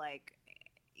job, like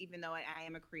even though I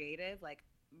am a creative, like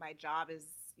my job is,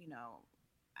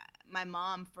 my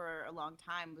mom for a long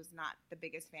time was not the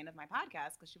biggest fan of my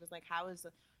podcast because she was like, how is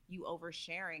you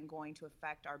oversharing going to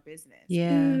affect our business?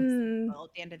 Yeah. Well,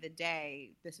 at the end of the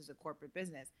day, this is a corporate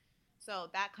business. So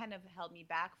that kind of held me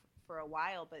back for a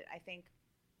while. But I think,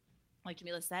 like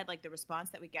Jamila said, like the response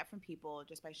that we get from people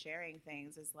just by sharing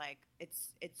things is like,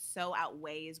 it's so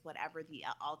outweighs whatever the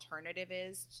alternative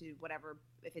is to whatever,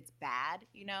 if it's bad,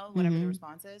 whatever the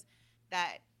response is,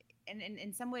 that and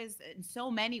in some ways, in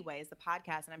so many ways, the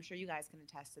podcast, and I'm sure you guys can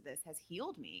attest to this, has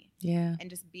healed me. Yeah. And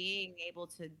just being able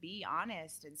to be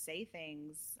honest and say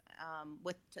things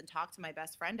to talk to my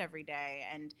best friend every day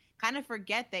and kind of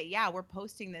forget that, we're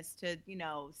posting this to,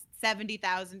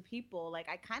 70,000 people. Like,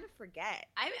 I kind of forget.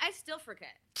 I still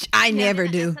forget. I never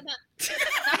do.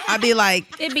 I'd be like,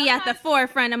 it'd be at the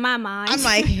forefront of my mind. I'm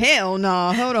like, hell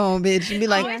no. Hold on, bitch. You'd be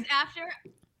like,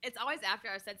 It's always after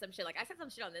I said some shit. Like I said some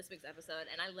shit on this week's episode,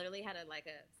 and I literally had a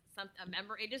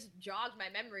memory. It just jogged my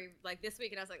memory like this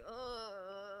week, and I was like,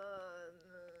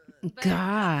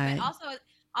 God. But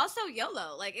also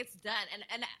YOLO. Like it's done.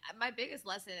 And my biggest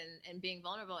lesson in being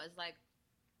vulnerable is like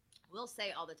will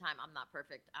say all the time, I'm not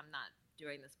perfect. I'm not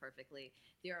doing this perfectly.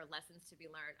 There are lessons to be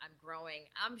learned. I'm growing.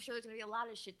 I'm sure there's going to be a lot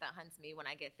of shit that hunts me when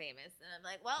I get famous. And I'm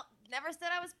like, well, never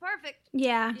said I was perfect.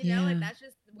 Yeah. You know, and that's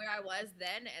just where I was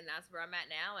then, and that's where I'm at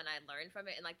now, and I learned from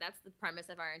it. And, like, that's the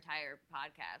premise of our entire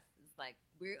podcast. It's like,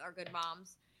 we are good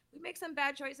moms. We make some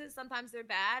bad choices. Sometimes they're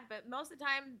bad, but most of the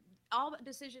time, all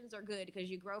decisions are good because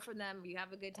you grow from them, you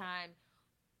have a good time,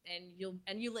 and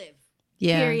you live.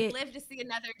 Yeah. Period. Live to see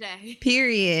another day.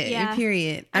 Period. Yeah.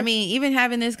 Period. I mean, even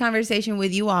having this conversation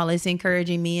with you all is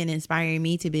encouraging me and inspiring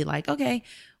me to be like, okay,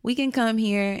 we can come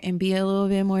here and be a little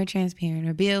bit more transparent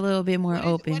or be a little bit more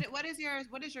open. What is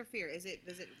your fear? Is it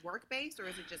work based or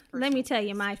is it just personal? Let me tell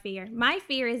you my fear. My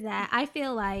fear is that I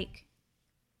feel like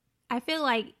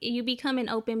you become an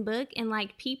open book and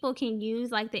like people can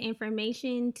use like the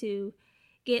information to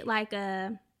get like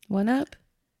a one up?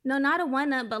 No, not a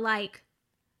one up, but like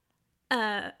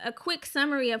a quick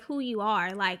summary of who you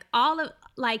are. Like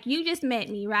you just met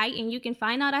me, right? And you can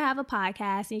find out I have a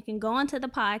podcast and you can go onto the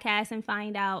podcast and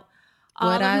find out all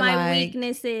of my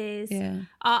weaknesses,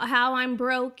 how I'm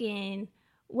broken,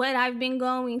 what I've been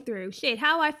going through,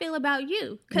 how I feel about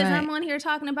you. Because I'm on here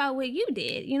talking about what you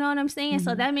did. You know what I'm saying? Mm-hmm.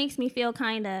 So that makes me feel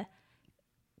kind of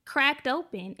cracked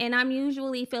open. And I'm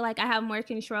usually feel like I have more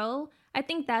control. I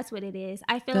think that's what it is.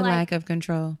 I feel the like lack of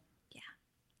control.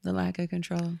 The lack of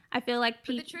control. I feel like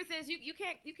people. But the truth is, you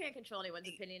can't control anyone's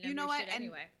opinion. You know what? Shit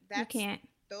anyway, you can't.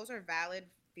 Those are valid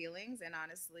feelings, and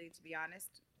honestly, to be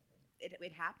honest,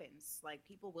 it happens. Like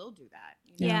people will do that.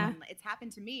 You know? Yeah, it's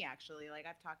happened to me actually. Like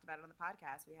I've talked about it on the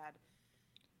podcast.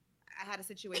 I had a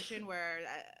situation where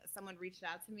someone reached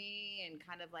out to me and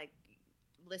kind of like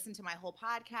listened to my whole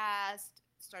podcast,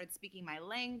 started speaking my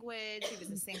language. He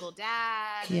was a single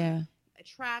dad. Yeah.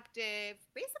 Attractive,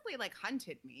 basically like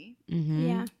hunted me. Mm-hmm.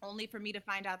 Yeah. Only for me to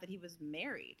find out that he was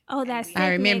married. Oh, that's sick.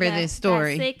 I remember nigga. this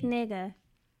story. That sick nigga.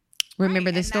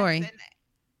 Remember the story.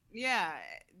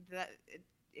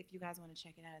 If you guys want to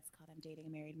check it out, it's called I'm Dating a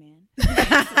Married Man.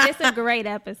 It's a great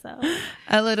episode.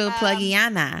 A little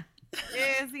pluggiana.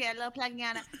 It is, a little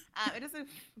pluggiana.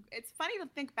 It's funny to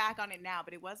think back on it now,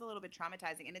 but it was a little bit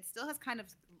traumatizing, and it still has kind of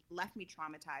left me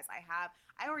traumatized.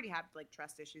 I already have like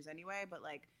trust issues anyway, but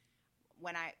like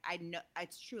when I know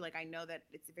it's true, like I know that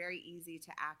it's very easy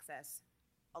to access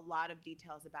a lot of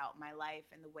details about my life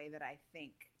and the way that I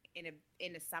think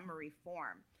in a summary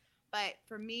form. But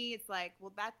for me, it's like,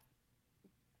 well, that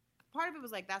part of it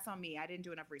was like, that's on me. I didn't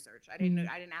do enough research. I didn't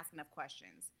ask enough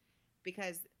questions,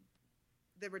 because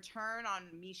the return on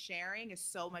me sharing is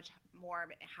so much more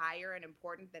higher and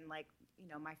important than like, you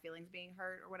know, my feelings being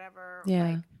hurt or whatever. Yeah.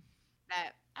 Like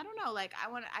that. I don't know. Like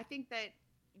I think that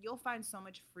you'll find so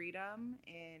much freedom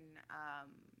in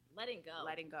letting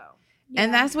go. Yeah.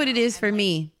 And that's what it is for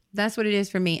me. That's what it is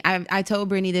for me. I told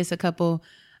Brittany this a couple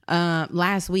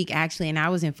last week actually, and I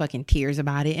was in fucking tears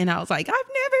about it. And I was like,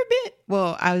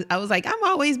 I was like, I've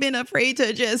always been afraid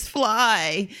to just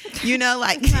fly. You know,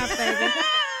 like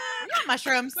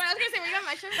mushrooms. Well, I was gonna say, were you on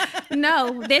mushrooms?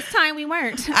 No, this time we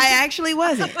weren't. I actually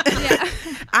wasn't.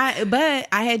 Yeah. But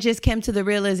I had just come to the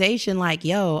realization like,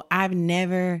 yo, I've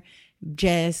never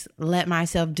just let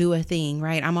myself do a thing,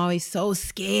 right? I'm always so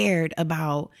scared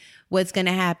about what's going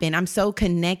to happen. I'm so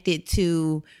connected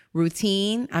to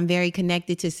routine. I'm very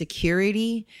connected to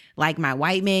security, like my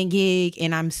white man gig.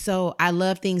 And I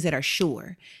love things that are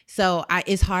sure. So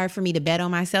it's hard for me to bet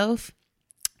on myself.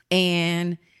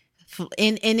 And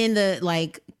in the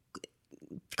like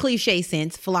cliche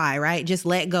sense, fly, right? Just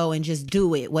let go and just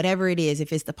do it. Whatever it is,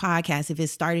 if it's the podcast, if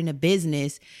it's starting a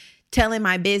business, telling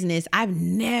my business, I've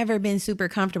never been super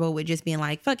comfortable with just being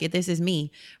like, fuck it, this is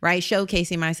me, right?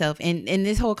 Showcasing myself. And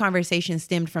this whole conversation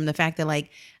stemmed from the fact that like,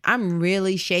 I'm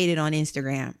really shaded on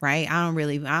Instagram, right? I don't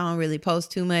really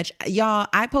post too much. Y'all,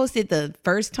 I posted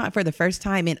for the first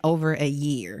time in over a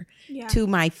year to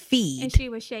my feed. And she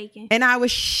was shaking. And I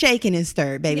was shaking and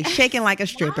stirred, baby. Shaking like a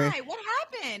stripper. Why? What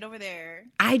happened over there?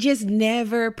 I just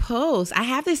never post. I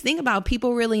have this thing about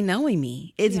people really knowing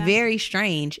me. It's very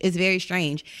strange. It's very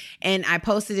strange. And I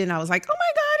posted it and I was like, oh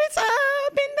my God, it's up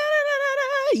and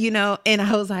da-da-da-da-da, you know? And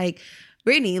I was like,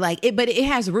 Brittany, like it, but it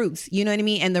has roots, you know what I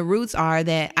mean? And the roots are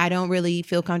that I don't really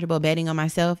feel comfortable betting on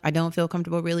myself. I don't feel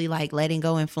comfortable really like letting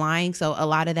go and flying. So a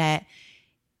lot of that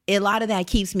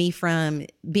keeps me from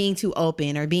being too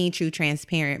open or being too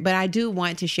transparent. But I do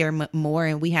want to share more.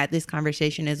 And we had this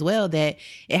conversation as well, that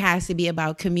it has to be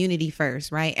about community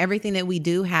first, right? Everything that we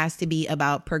do has to be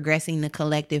about progressing the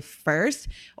collective first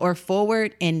or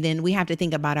forward. And then we have to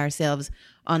think about ourselves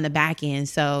on the back end.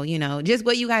 So, you know, just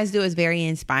what you guys do is very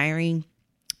inspiring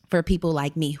for people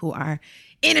like me who are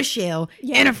in a shell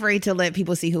and afraid to let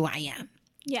people see who I am.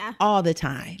 Yeah. All the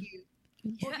time.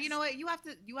 Well, you know what? You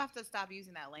have to stop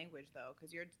using that language though,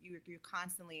 because you're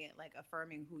constantly like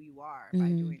affirming who you are by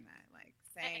doing that.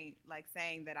 Like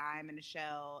saying that I'm in a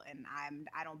shell and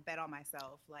I don't bet on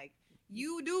myself. Like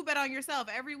you do bet on yourself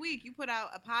every week. You put out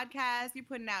a podcast. You're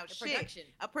putting out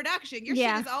a production. Your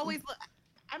shit is always.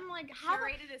 I'm like, how their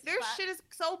shit is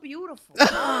so beautiful.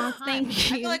 Oh, thank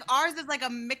you. I feel like ours is like a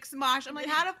mix mosh. I'm like,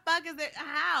 how the fuck is it?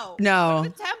 How? No. What are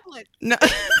the templates? No.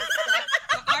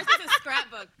 Ours is a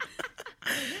scrapbook.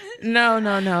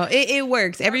 No. It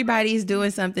works. Everybody's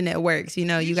doing something that works. You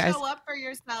guys show up for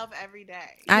yourself every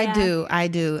day. I do.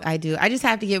 I just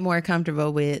have to get more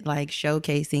comfortable with like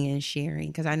showcasing and sharing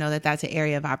because I know that that's an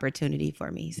area of opportunity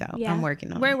for me. So I'm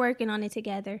working on it. We're working on it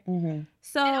together. Mm-hmm.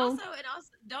 So and also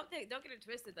don't get it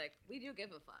twisted. Like we do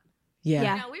give a fuck.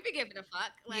 Yeah. We be giving a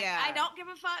fuck. Like I don't give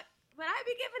a fuck. But I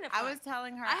be giving a fuck. I was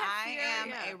telling her I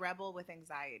am a rebel with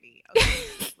anxiety.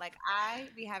 Okay? Like I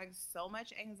be having so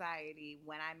much anxiety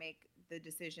when I make the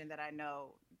decision that I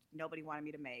know nobody wanted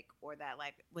me to make, or that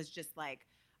like was just like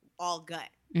all gut,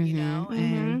 you know.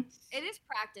 And it is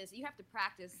practice. You have to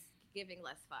practice giving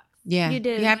less fucks. Yeah, you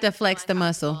do. You have to flex the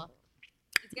muscle.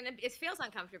 It feels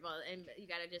uncomfortable, and you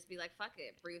gotta just be like, fuck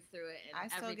it, breathe through it. And I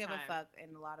still give a fuck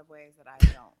in a lot of ways that I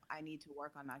don't. I need to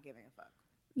work on not giving a fuck.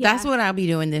 Yeah. That's what I'll be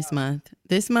doing this month.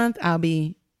 This month, I'll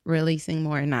be releasing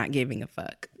more and not giving a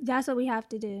fuck. That's what we have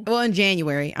to do. Well, in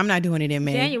January. I'm not doing it in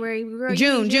May. January.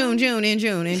 June.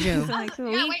 Like,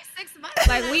 wait 6 months.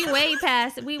 Like we way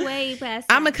past.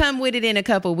 I'm going to come with it in a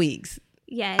couple weeks.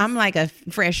 Yes. I'm like a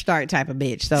fresh start type of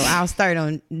bitch. So I'll start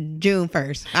on June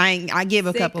 1st. I give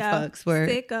a couple fucks for,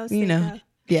 Sicko.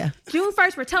 Yeah. June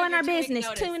 1st, we're telling our business.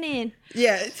 Tune in.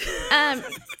 Yeah.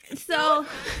 So...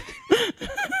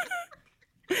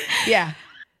 Yeah,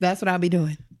 that's what I'll be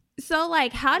doing. So,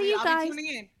 like, how do you guys?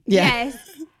 Yeah. Yes.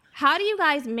 How do you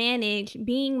guys manage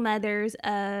being mothers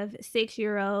of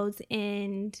 6-year-olds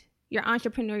and your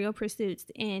entrepreneurial pursuits,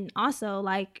 and also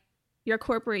like your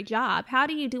corporate job? How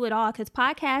do you do it all? Because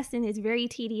podcasting is very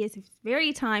tedious, it's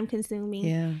very time consuming.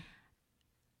 Yeah.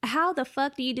 How the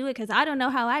fuck do you do it? Because I don't know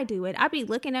how I do it. I be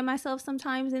looking at myself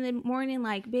sometimes in the morning,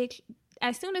 like, bitch.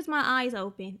 As soon as my eyes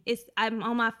open, I'm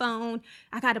on my phone.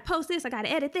 I gotta post this. I gotta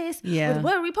edit this. Yeah.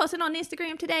 What are we posting on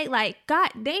Instagram today? Like,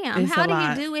 goddamn, how do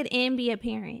you do it and be a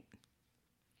parent?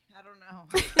 I don't know.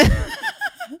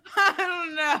 I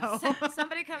don't know.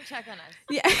 Somebody come check on us.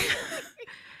 Yeah.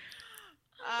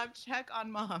 Check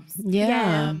on moms.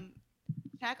 Yeah.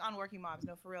 Check on working moms.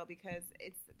 No, for real, because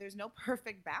there's no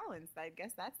perfect balance. I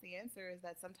guess that's the answer. Is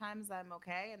that sometimes I'm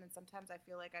okay, and then sometimes I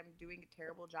feel like I'm doing a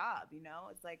terrible job.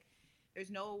 It's like. There's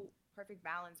no perfect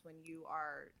balance when you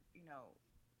are,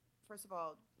 first of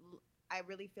all, I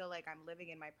really feel like I'm living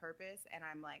in my purpose, and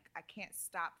I'm like, I can't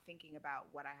stop thinking about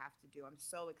what I have to do. I'm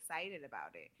so excited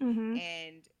about it. Mm-hmm.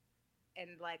 And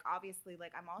like, obviously,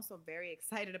 like, I'm also very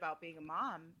excited about being a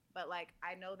mom, but like,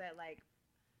 I know that like,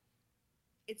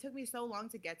 it took me so long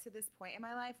to get to this point in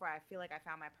my life where I feel like I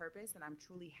found my purpose and I'm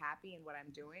truly happy in what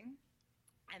I'm doing,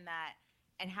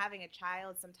 and having a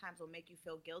child sometimes will make you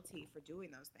feel guilty for doing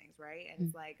those things, right? And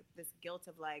it's like this guilt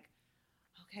of like,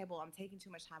 okay, well, I'm taking too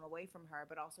much time away from her,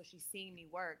 but also she's seeing me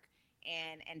work,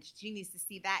 and she needs to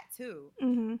see that too.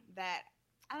 Mm-hmm. That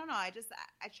I don't know. I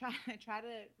try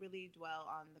to really dwell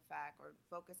on the fact, or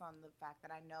focus on the fact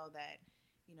that I know that,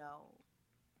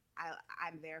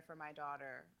 I'm there for my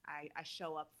daughter. I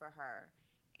show up for her,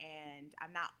 and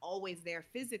I'm not always there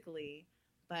physically,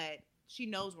 but she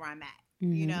knows where I'm at.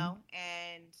 Mm-hmm.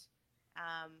 And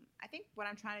I think what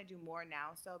I'm trying to do more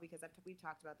now, because we've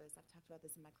talked about this. I've talked about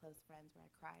this in my close friends where I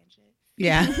cry and shit.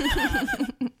 Yeah.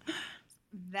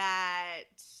 That,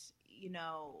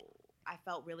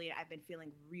 I've been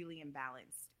feeling really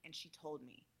imbalanced. And she told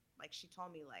me,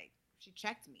 she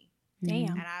checked me.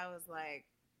 Damn. And I was like,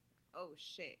 oh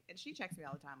shit. And she checks me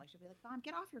all the time. Like, she'll be like, Mom,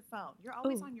 get off your phone. You're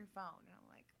always on your phone. And I'm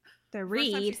like, the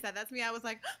first time she read. said that to me, I was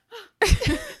like,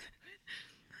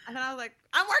 and then I was like,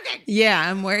 I'm working. Yeah,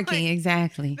 I'm working. Like,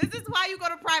 exactly. This is why you go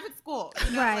to private school.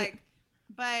 Right.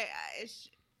 But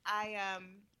I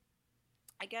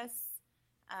guess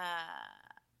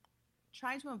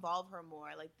trying to involve her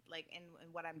more, like in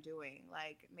what I'm doing,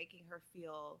 like making her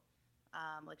feel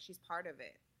like she's part of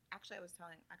it. Actually,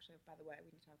 by the way, we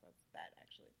need to talk about that,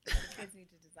 actually. The kids need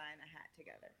to design a hat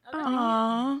together.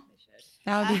 Aww. They should.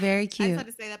 That would be very I cute. just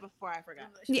had to say that before I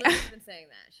forgot. She's Yeah. been saying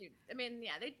that.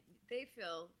 They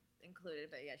feel included,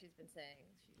 but yeah, she's been saying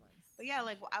she wants. But yeah,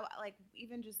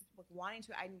 even just wanting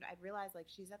to, I realized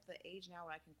like she's at the age now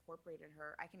where I can incorporate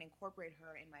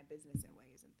her in my business in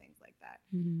ways and things like that.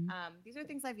 Mm-hmm. These are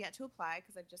things I've yet to apply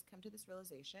because I've just come to this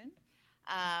realization.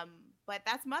 But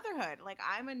that's motherhood. Like,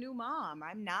 I'm a new mom.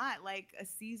 I'm not like a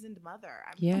seasoned mother.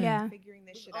 I'm Yeah. figuring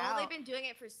this shit We've out. only been doing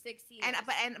it for 6 years.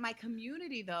 And my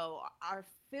community though are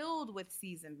filled with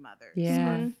seasoned mothers.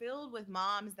 Yeah. Are filled with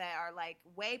moms that are like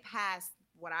way past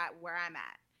where I'm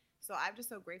at. So I'm just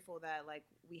so grateful that like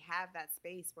we have that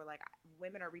space where like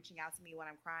women are reaching out to me when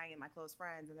I'm crying and my close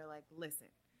friends, and they're like, "Listen,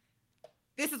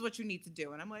 this is what you need to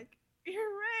do," and I'm like, "You're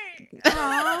right."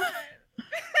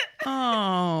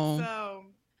 Oh. So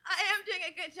I am doing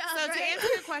a good job. So right? to answer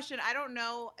your question, I don't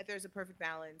know if there's a perfect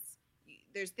balance.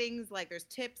 There's things like there's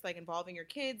tips like involving your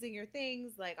kids in your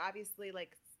things. Like obviously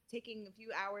like taking a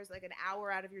few hours, like an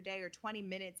hour out of your day or 20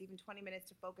 minutes, even 20 minutes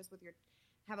to focus with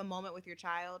have a moment with your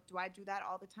child. Do I do that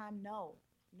all the time? No,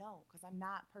 because I'm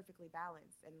not perfectly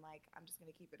balanced, and like I'm just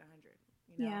gonna keep it 100.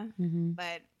 You know? Yeah. Mm-hmm.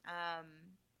 But I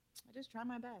just try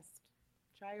my best.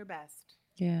 Try your best.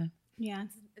 Yeah. Yeah.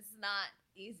 It's not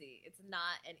easy. It's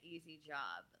not an easy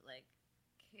job. Like,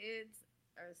 kids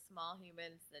are small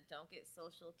humans that don't get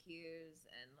social cues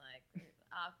and like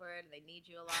awkward. They need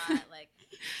you a lot. Like,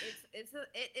 it's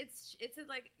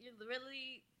like you're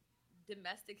really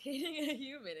domesticating a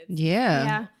human.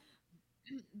 Yeah.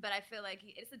 But I feel like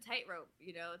it's a tightrope.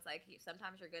 You know, it's like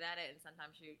sometimes you're good at it and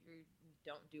sometimes you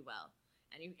don't do well,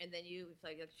 and then you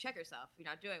like check yourself. You're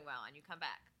not doing well, and you come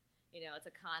back. You know, it's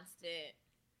a constant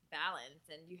balance,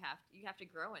 and you have to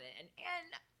grow in it. And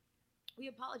we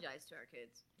apologize to our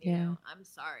kids. You know, I'm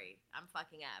sorry, I'm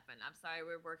fucking up, and I'm sorry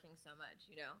we're working so much.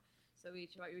 You know, so we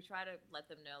try to let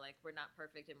them know like we're not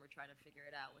perfect and we're trying to figure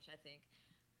it out, which I think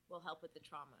will help with the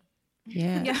trauma.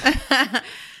 Yeah.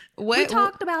 We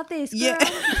talked about this, girl.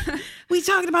 Yeah. We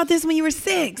talked about this when you were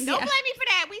 6. Don't blame me for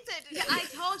that. We said I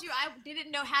told you I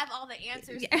didn't have all the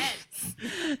answers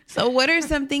then. So what are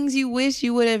some things you wish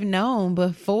you would have known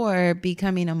before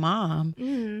becoming a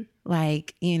mom?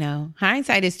 Like, you know,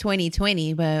 hindsight is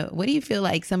 20/20, but what do you feel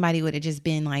like somebody would have just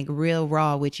been like real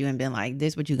raw with you and been like,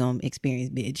 this what you gonna experience,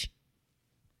 bitch?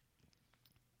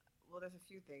 Well, there's a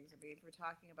few things. I mean, if we're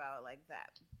talking about like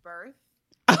that birth.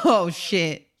 Oh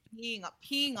shit.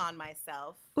 Peeing on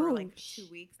myself for like 2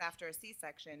 weeks after a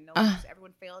C-section.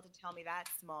 Everyone failed to tell me that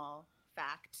small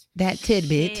fact. That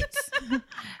tidbit.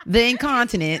 The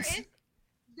incontinence.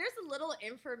 There's a little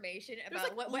information about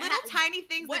like what little tiny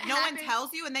things that no one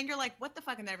tells you, and then you're like, what the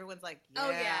fuck? And everyone's like, they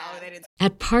didn't.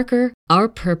 At Parker, our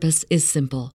purpose is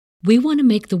simple. We want to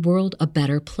make the world a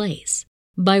better place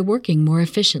by working more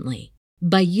efficiently,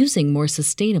 by using more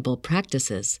sustainable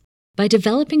practices, by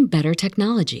developing better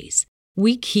technologies.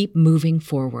 We keep moving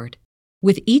forward.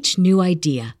 With each new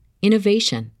idea,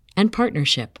 innovation, and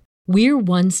partnership, we're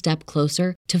one step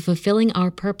closer to fulfilling our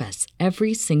purpose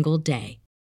every single day.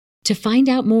 To find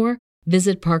out more,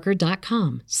 visit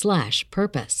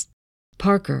parker.com/purpose.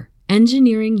 Parker,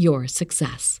 engineering your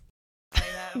success.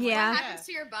 Yeah. What happens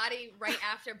to your body right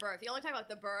after birth? You only talk about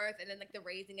the birth and then like the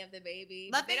raising of the baby.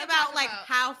 Nothing about like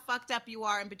how fucked up you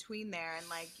are in between there, and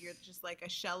like you're just like a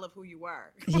shell of who you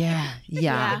were.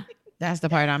 Yeah. That's the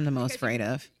part I'm the most afraid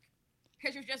of.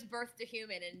 Because you're just birthed a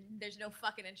human and there's no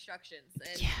fucking instructions,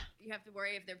 and you have to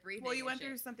worry if they're breathing. Well, you went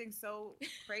through something so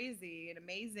crazy and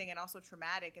amazing and also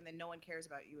traumatic, and then no one cares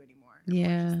about you anymore.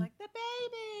 Everyone's just like the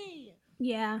baby.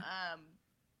 Yeah.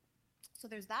 So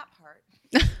there's that part.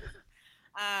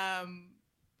 I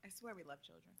swear we love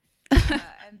children.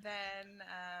 And then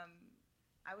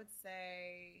I would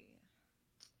say,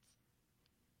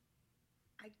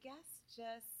 I guess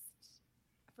just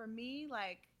for me,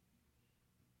 like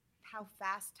how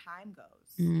fast time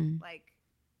goes. Like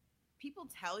people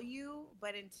tell you,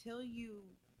 but until you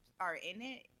are in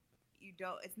it,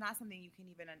 it's not something you can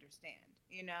even understand.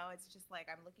 You know, it's just like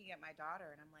I'm looking at my daughter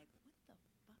and I'm like, what the fuck?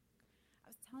 I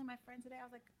was telling my friend today, I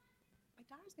was like, my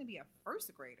daughter's gonna be a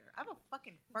first grader. I'm a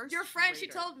fucking first grader. Your friend, she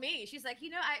told me. She's like, you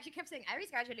know, she kept saying, Iris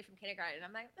graduated from kindergarten. And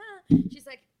I'm like, She's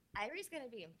like, Iris gonna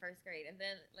be in first grade. And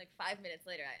then like 5 minutes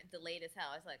later, I delayed as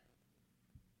hell. I was like,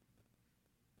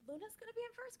 Luna's gonna be in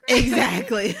first grade?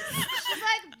 Exactly. She's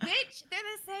like, bitch, they're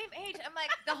the same age. I'm like,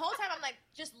 the whole time I'm like,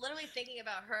 just literally thinking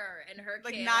about her and her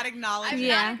like kid. not acknowledging. I'm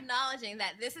not acknowledging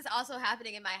that this is also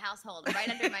happening in my household, right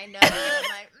under my nose. And I'm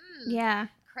like,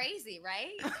 crazy,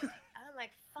 right? I'm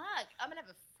like, fuck, I'm gonna have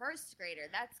a first grader.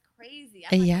 That's crazy.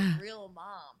 I'm like a real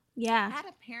mom. Yeah. I had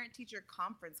a parent-teacher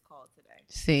conference call today.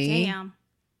 See? Damn.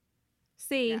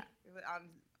 See?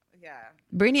 Yeah.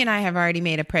 Brittany and I have already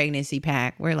made a pregnancy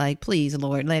pact. We're like, please,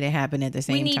 Lord, let it happen at the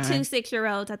same time. We need 2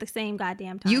 6-year-olds at the same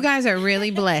goddamn time. You guys are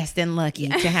really blessed and lucky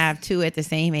to have 2 at the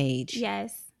same age.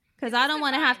 Yes. Because I don't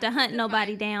want to have to hunt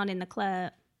nobody down in the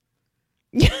club.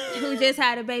 Who just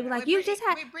had a baby. Like, Wait, you Brittany, just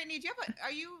had. Wait, Brittany,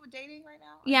 are you dating right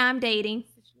now? Yeah, I'm dating.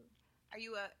 Are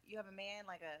you have a man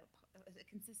like a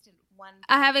consistent one?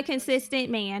 I have a consistent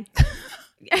man.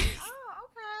 Oh, okay.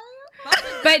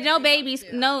 But no babies.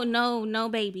 No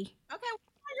baby. Okay, well,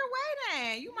 on your way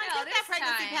then. You might No, get that there's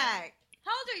pregnancy time. pack.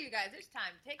 How old are you guys? There's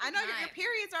time. Take your I know time. your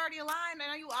period's already aligned. I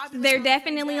know you ovulate. They're on the same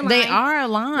definitely day. aligned. They are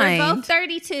aligned. We're both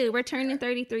 32. We're turning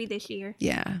 33 this year.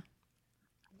 Yeah. Yeah,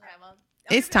 well,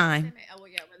 It's we're the time. same age. Oh, well,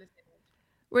 yeah, we're the same age.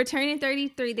 We're turning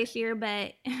 33 this year,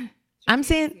 but I'm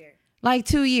saying like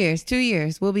 2 years. 2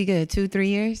 years. We'll be good. 2-3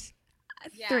 years.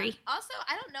 Yeah. 3. Also,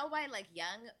 I don't know why like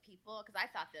young people, because I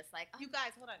thought this like, You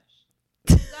guys, hold on.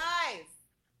 You guys,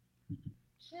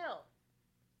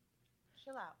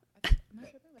 chill out. Am I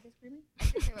tripping? Are they screaming? I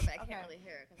can hear it, but I Okay. can't really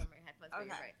hear it because I'm wearing headphones. But Okay.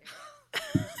 you're right.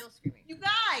 They're still screaming. You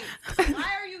guys,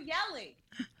 why are you yelling?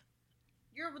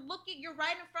 You're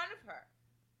right in front of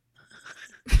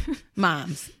her.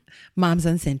 Mom's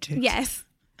Uncensored. yes,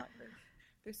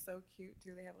 They're so cute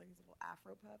too. They have like these little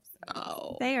Afro puffs.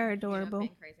 Oh. they are I'm adorable.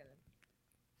 being crazy.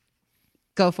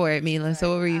 Go for it, Mila. So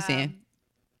what were you saying?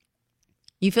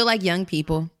 You feel like young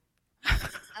people.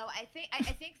 Oh, I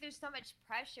think there's so much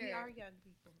pressure. We are young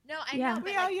people. No, I Yeah. know. But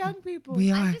We like, are young people.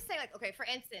 We I'm are. just saying, like, okay, for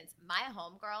instance, my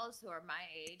homegirls who are my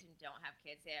age and don't have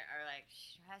kids yet are like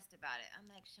stressed about it. I'm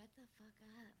like, shut the fuck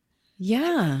up.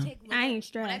 Yeah. I ain't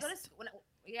When I go to stressed. when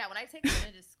I take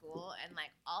women to school, and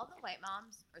like all the white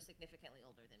moms are significantly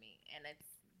older than me, and it's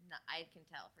not, I can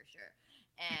tell for sure.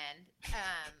 And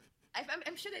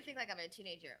I'm sure they think like I'm a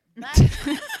teenager, but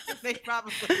They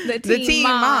probably. The teen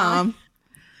mom.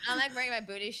 I'm like wearing my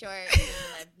booty shorts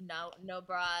and my no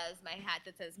bras, my hat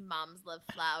that says "Moms love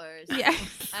flowers."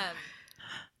 Yes.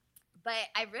 But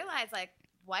I realized like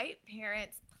white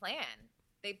parents plan.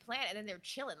 They plan and then they're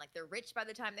chilling. Like they're rich by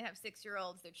the time they have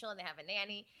 6-year-olds. They're chilling. They have a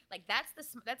nanny. Like that's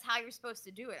how you're supposed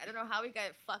to do it. I don't know how we got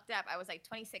it fucked up. I was like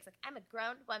 26. Like I'm a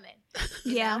grown woman.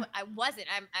 Yeah. You know, I wasn't.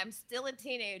 I'm still a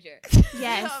teenager.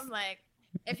 Yes. So I'm like,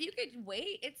 if you could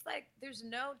wait, it's like there's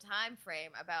no time frame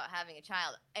about having a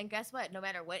child. And guess what? No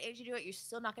matter what age you do it, you're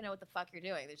still not gonna know what the fuck you're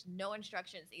doing. There's no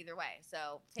instructions either way.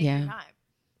 So take Yeah. your time.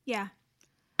 Yeah.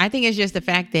 I think it's just the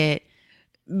fact that,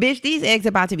 bitch, these eggs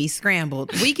about to be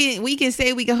scrambled. We can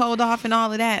say we can hold off and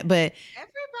all of that, but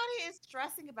Everybody is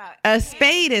stressing about a eggs.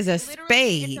 spade is a Literally,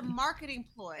 spade. It's a marketing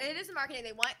ploy. It is marketing.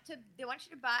 They want you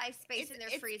to buy space in their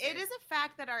freezer. It is a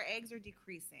fact that our eggs are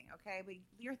decreasing. Okay, but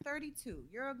you're 32.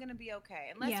 You're gonna be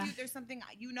okay, unless Yeah. there's something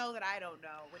you know that I don't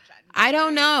know, which I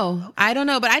don't know. Okay. I don't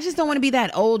know, but I just don't want to be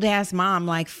that old ass mom,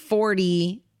 like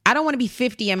 40. I don't want to be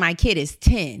 50 and my kid is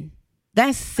 10.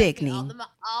 That's sickening.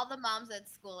 All the moms at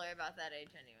school are about that age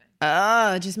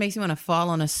anyway. It just makes me want to fall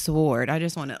on a sword. I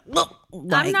just want to look.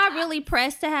 Like, I'm not really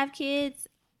pressed to have kids.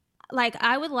 Like,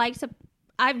 I would like to.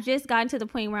 I've just gotten to the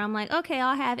point where I'm like, okay,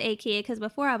 I'll have a kid. Because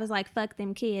before I was like, fuck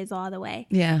them kids all the way.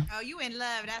 Yeah. Oh, you in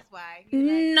love? That's why.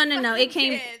 You're like, No. It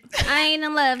came. I ain't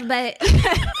in love, but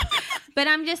but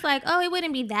I'm just like, oh, it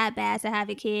wouldn't be that bad to have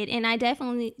a kid. And I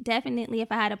definitely,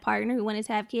 if I had a partner who wanted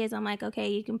to have kids, I'm like,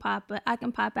 okay, I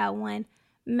can pop out 1,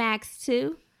 max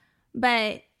 2.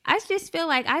 But I just feel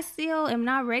like I still am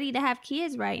not ready to have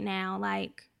kids right now.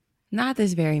 Like, Not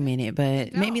this very minute,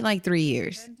 but maybe Don't. like 3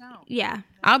 years. then don't. yeah,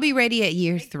 I'll be ready at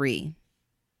year 3.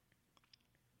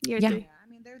 year Yeah. 3. Yeah, I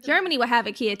mean, Germany will have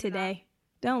a kid today.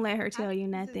 Don't let her tell you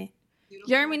nothing. Beautiful,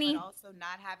 Germany- but also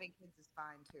not having kids is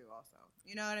fine too. Also,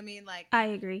 you know what I mean? Like, I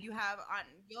agree. you'll have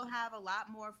a lot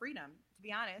more freedom. To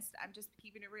be honest, I'm just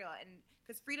keeping it real, and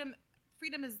because freedom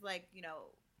is like, it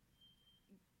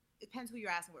depends who you're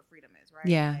asking what freedom is, right?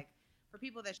 Yeah. Like, for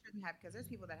people that shouldn't have kids, there's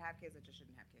people that have kids that just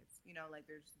shouldn't have kids. Like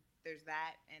there's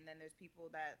that, and then there's people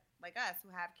that like us who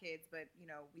have kids, but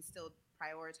we still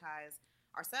prioritize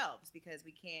ourselves because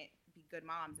we can't be good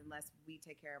moms unless we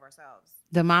take care of ourselves.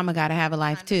 The mama got to have a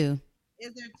life too.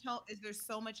 Is there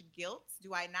so much guilt?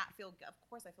 Do I not feel? Of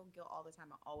course, I feel guilt all the time.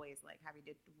 I'm always like having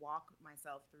to walk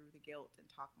myself through the guilt and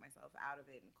talk myself out of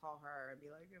it and call her and be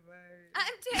like,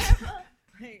 I'm terrible.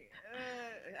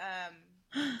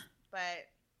 But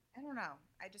I don't know.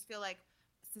 I just feel like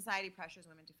society pressures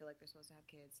women to feel like they're supposed to have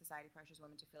kids. Society pressures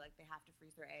women to feel like they have to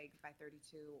freeze their eggs by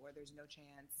 32 or there's no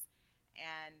chance.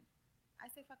 And I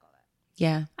say fuck all that.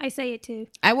 Yeah. I say it too.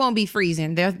 I won't be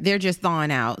freezing. They're just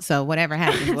thawing out. So whatever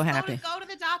happens will happen. Go to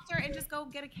the doctor and just go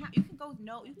get a count. You can go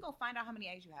find out how many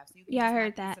eggs you have. So you can Yeah, I just heard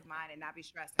have that. peace of mind and not be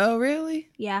stressed. Oh, really?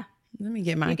 Yeah, Let me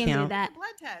get my you can do count. that.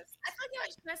 Blood test. I feel like that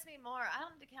would stress me more. I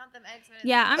don't have to count them eggs.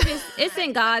 Yeah, it's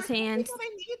in God's hands. People,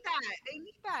 they need that. They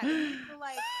need to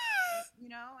like,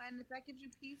 and if that gives you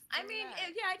peace. I do mean, that.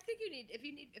 I think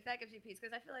if that gives you peace,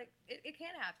 because I feel like it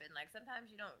can happen. Like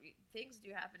sometimes things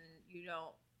do happen and you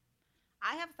don't.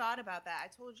 I have thought about that. I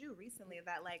told you recently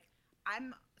that like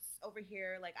I'm over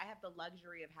here, like I have the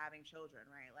luxury of having children,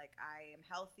 right? Like I am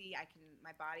healthy.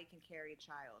 My body can carry a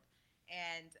child.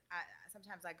 And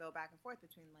sometimes I go back and forth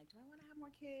between like, do I want to have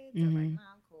more kids? Or like,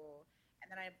 nah, I'm cool. And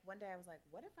then one day I was like,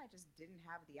 what if I just didn't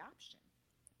have the option?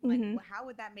 Like, how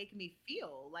would that make me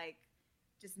feel? Like,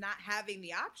 just not having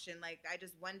the option. Like,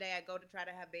 one day I go to try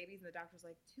to have babies, and the doctor's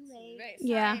like, too late. Right.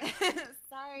 Yeah.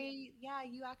 Sorry. Yeah,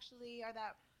 you actually are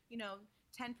that,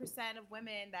 10% of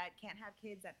women that can't have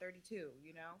kids at 32,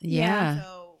 Yeah.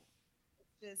 So,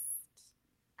 just,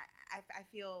 I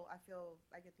feel I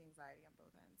get the anxiety on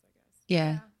both ends, I guess.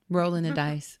 Yeah. Rolling the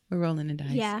dice. We're rolling the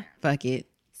dice. Yeah. Fuck it.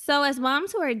 So as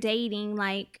moms who are dating,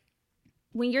 like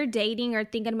when you're dating or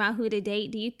thinking about who to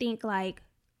date, do you think like,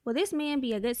 will this man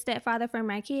be a good stepfather for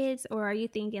my kids? Or are you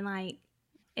thinking like,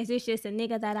 is this just a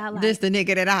nigga that I like? This the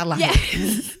nigga that I like. Yeah.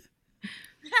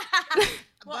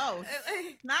 Both.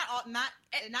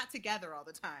 Not together all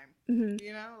the time.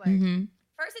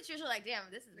 First it's usually like, damn,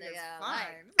 this is it's nigga. fine.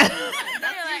 Like.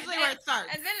 That's usually where it starts.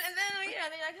 And then they're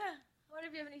like, huh, I wonder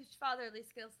if you have any fatherly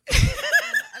skills.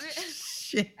 I mean,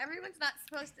 Shit. everyone's not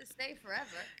supposed to stay forever.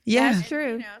 Yeah. That's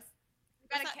true.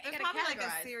 There's probably like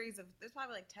a series of. There's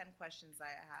probably like 10 questions I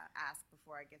ask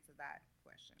before I get to that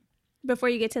question. Before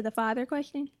you get to the father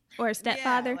question or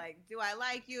stepfather? Yeah, like, do I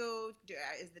like you?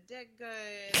 Is the dick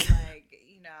good? Like,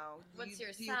 What's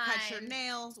your do you cut your sign?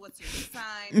 nails? What's your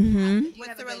sign? Mhm. What's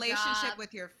have the a good relationship job?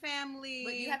 with your family?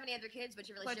 Do you have any other kids? What's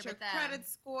your What's relationship your with them? credit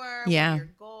score? Yeah. What are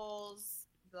your goals?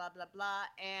 Blah, blah, blah.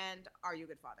 And are you a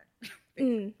good father?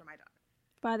 For my daughter.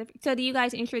 Father. So do you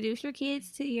guys introduce your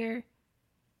kids to your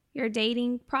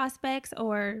dating prospects,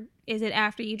 or is it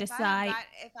after you decide?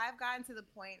 If I've gotten to the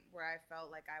point where I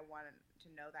felt like I wanted to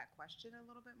know that question a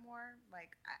little bit more,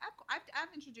 like I've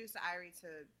introduced Irie to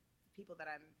people that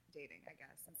I'm dating, I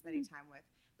guess, and spending time with,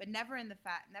 but never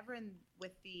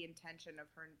with the intention of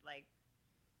her like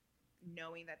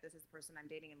knowing that this is the person I'm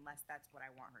dating, unless that's what I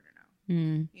want her to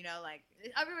know. Like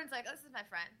Everyone's like, oh, this is my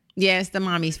friend. Yes, the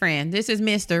mommy's friend. This is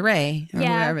Mr. Ray. Or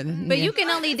Yeah, whoever. but you can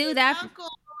only do that. Uncle.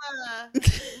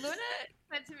 Luna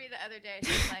said to me the other day,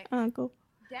 she was like, Uncle.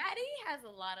 Daddy has a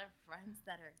lot of friends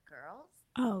that are girls.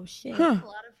 Oh shit. Huh. A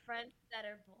lot of friends that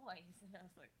are boys. And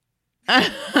I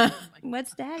was like,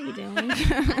 What's daddy doing? I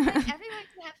think everyone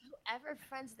can have whoever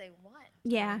friends they want.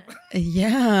 Yeah.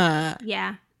 Yeah.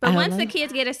 Yeah. But I once the like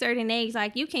kids get a certain age,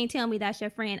 like you can't tell me that's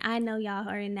your friend. I know y'all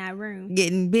are in that room.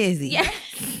 Getting busy. Yeah.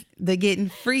 They're getting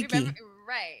freaky. Remember,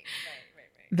 right.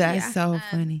 That's Yeah. so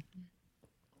funny.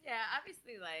 Yeah,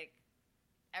 obviously, like,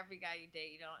 every guy you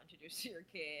date, you don't introduce to your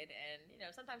kid. And,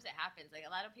 sometimes it happens. Like,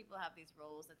 a lot of people have these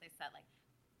rules that they set, like,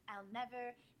 I'll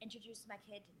never introduce my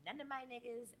kid to none of my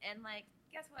niggas. And, like,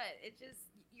 guess what?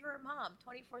 You're a mom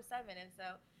 24/7. And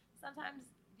so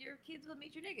sometimes your kids will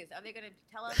meet your niggas. Are they going to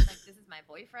tell us, like, this is my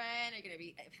boyfriend? Are you going to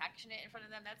be affectionate in front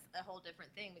of them? That's a whole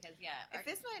different thing because, if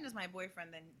this man is my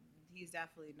boyfriend, then he's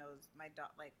definitely knows my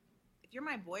daughter. Like, if you're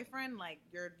my boyfriend, like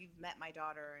you've met my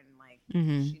daughter, and like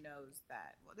she knows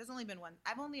that. Well, there's only been one.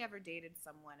 I've only ever dated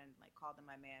someone and like called him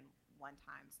my man one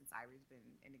time since Irie's been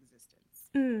in existence.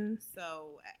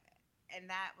 So, and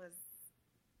that was,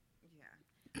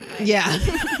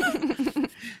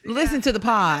 Listen to the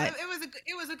pod.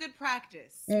 It was a good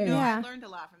practice. Yeah. I learned a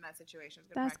lot from that situation.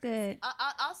 It was That's practice. good.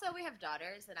 Also, we have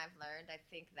daughters, and I've learned, I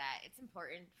think that it's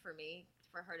important for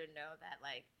her to know that,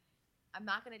 like, I'm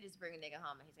not going to just bring a nigga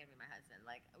home and he's going to be my husband.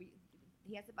 Like,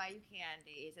 he has to buy you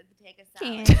candy. He has to take us out.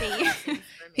 Candy.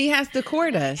 He has to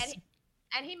court us.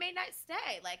 And he may not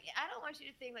stay. Like, I don't want you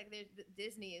to think, like,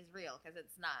 Disney is real, because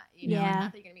it's not.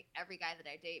 Not that you're going to meet every guy that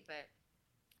I date, but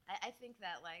I think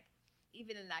that, like,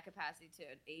 even in that capacity to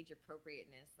age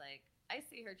appropriateness, like, I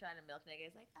see her trying to milk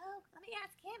niggas, like, oh, let me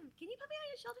ask him. Can you put me on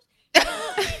your shoulders? Can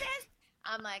you see this?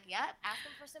 I'm like, yep, ask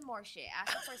him for some more shit.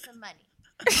 Ask him for some money.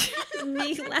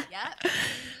 Yep.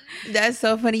 That's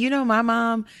so funny. My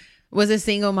mom was a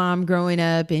single mom growing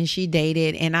up, and she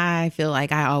dated, and I feel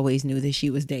like I always knew that she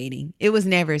was dating. It was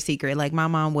never a secret. Like, my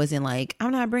mom wasn't like,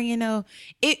 I'm not bringing no.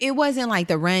 It wasn't like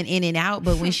the run in and out,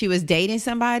 but when she was dating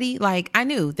somebody, like, I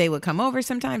knew they would come over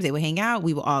sometimes, they would hang out,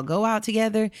 we would all go out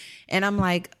together, and I'm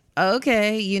like,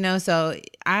 okay, so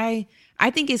I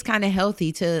think it's kind of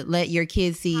healthy to let your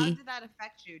kids see. How did that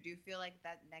affect you? Do you feel like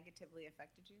that negatively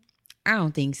affected you? I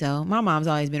don't think so. My mom's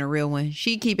always been a real one.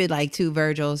 She keep it like two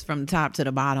Virgils from the top to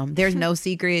the bottom. There's no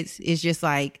secrets. It's just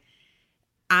like,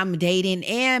 I'm dating,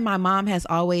 and my mom has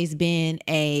always been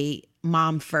a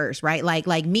mom first, right?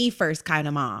 Like me first kind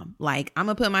of mom. Like, I'm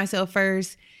gonna put myself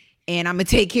first, and I'm gonna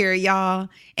take care of y'all,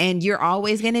 and you're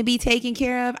always gonna be taken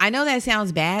care of. I know that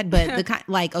sounds bad, but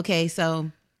okay,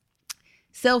 so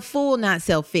self-full, not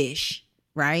selfish,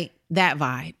 right? That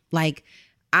vibe. Like,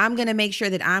 I'm going to make sure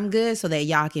that I'm good so that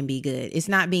y'all can be good. It's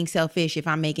not being selfish if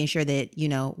I'm making sure that, you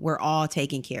know, we're all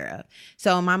taken care of.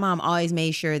 So my mom always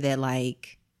made sure that,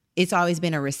 like, it's always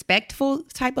been a respectful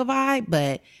type of vibe,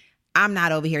 but I'm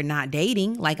not over here not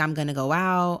dating. Like, I'm going to go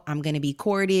out. I'm going to be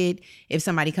courted. If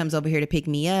somebody comes over here to pick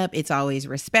me up, it's always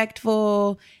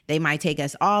respectful. They might take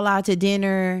us all out to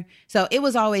dinner. So it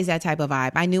was always that type of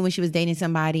vibe. I knew when she was dating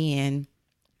somebody, and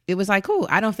it was like, cool.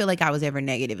 I don't feel like I was ever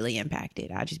negatively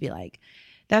impacted. I'd just be like,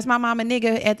 that's my mama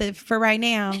nigga for right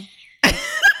now.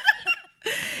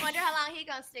 Wonder how long he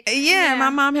gonna stick. Yeah, my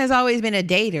mom has always been a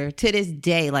dater to this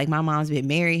day. Like, my mom's been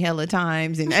married hella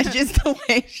times, and that's just the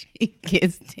way she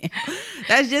gets down.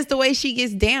 That's just the way she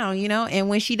gets down, you know? And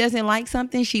when she doesn't like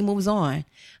something, she moves on.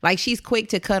 Like, she's quick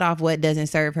to cut off what doesn't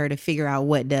serve her to figure out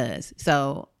what does.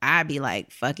 So I'd be like,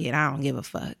 fuck it, I don't give a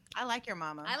fuck. I like your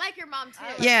mama. I like your mom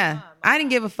too. Yeah, I didn't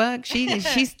give a fuck.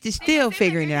 She's still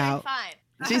figuring it out.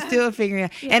 Fine. She's still figuring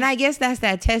it out. Yeah. And I guess that's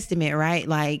that testament, right?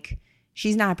 Like,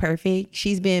 she's not perfect.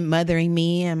 She's been mothering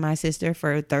me and my sister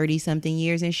for 30 something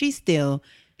years. And she's still,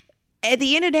 at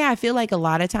the end of the day, I feel like a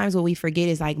lot of times what we forget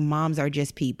is, like, moms are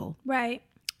just people. Right.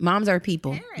 Moms are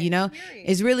people, you know? Period.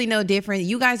 It's really no different.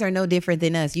 You guys are no different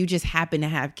than us. You just happen to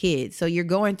have kids. So you're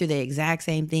going through the exact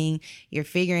same thing. You're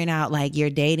figuring out, like, your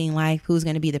dating life, who's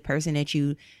going to be the person that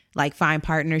you, like, find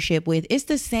partnership with. It's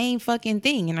the same fucking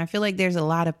thing. And I feel like there's a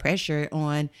lot of pressure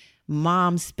on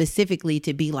moms specifically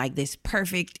to be like this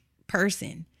perfect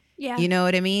person. Yeah. You know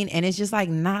what I mean? And it's just, like,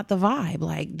 not the vibe.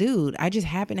 Like, dude, I just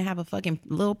happen to have a fucking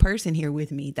little person here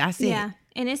with me. That's it. Yeah.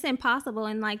 And it's impossible.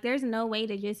 And, like, there's no way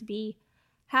to just be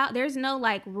there's no,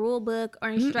 like, rule book or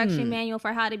instruction manual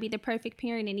for how to be the perfect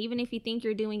parent. And even if you think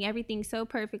you're doing everything so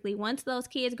perfectly, once those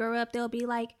kids grow up, they'll be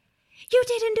like, you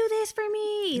didn't do this for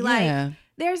me. Yeah. Like,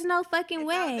 there's no fucking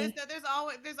way. There's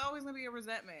always gonna be a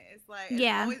resentment. It's like,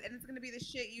 Yeah. and it's gonna be the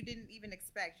shit you didn't even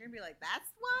expect. You're gonna be like,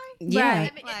 that's why. Yeah.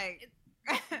 Right. I mean, Like,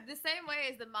 the same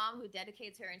way as the mom who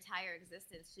dedicates her entire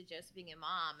existence to just being a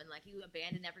mom, and, like, you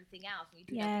abandon everything else and you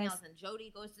do nothing Yes. else, and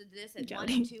Jody goes to this and 1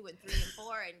 Jody. and 2 and 3 and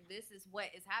 4, and this is what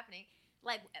is happening.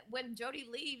 Like, when Jody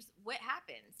leaves, what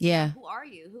happens? Yeah. Who are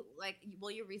you? Who, like,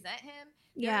 will you resent him?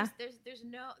 Yeah. There's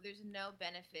no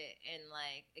benefit in,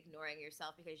 like, ignoring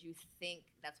yourself because you think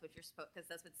that's what you're supposed, because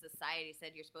that's what society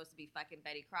said you're supposed to be, fucking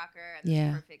Betty Crocker and this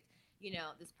Yeah. perfect, you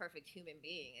know, this perfect human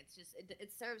being. It's just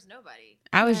it serves nobody.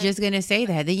 I was Right. just going to say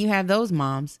that. Then you have those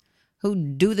moms who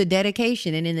do the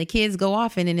dedication, and then the kids go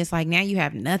off, and then it's like, now you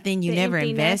have nothing. You The never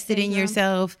empty nest invested in syndrome.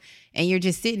 yourself, and you're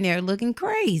just sitting there looking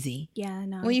crazy Yeah, I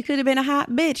know. when you could have been a hot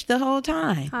bitch the whole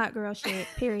time. Hot girl shit,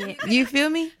 period. You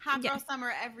feel me? hot girl Yeah.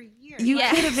 summer every year. You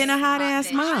Yeah. could have been a hot ass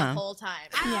bitch mom. the whole time.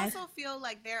 I Yes. also feel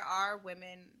like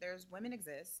there's women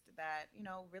exist that, you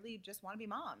know, really just want to be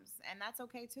moms, and that's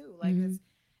okay too. Like, Mhm. 'cause,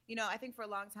 you know, I think for a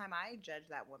long time I judged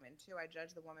that woman too. I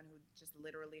judged the woman who just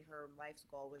literally her life's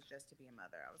goal was just to be a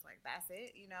mother. I was like, that's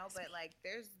it, you know. But, like,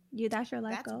 That's your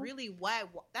life that's goal. really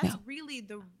that's No. really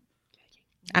the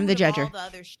I'm the root of judger. all the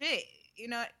other shit, you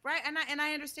know, right? And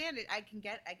I understand it. I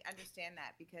understand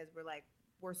that because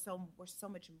we're so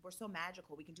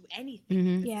magical. We can do anything.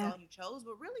 Mhm. This Yeah. is all you chose,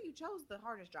 but really you chose the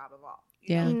hardest job of all.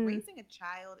 Yeah. Like, Mm. raising a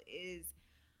child is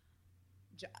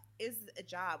a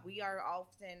job. We are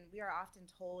often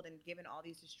told and given all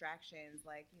these distractions,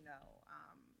 like, you know,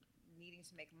 needing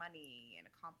to make money and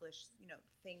accomplish, you know,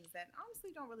 things that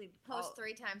honestly don't really Post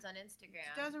 3 times on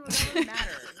Instagram. doesn't really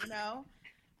matter, you know?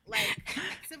 Like,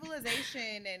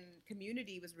 civilization and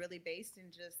community was really based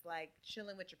in just, like,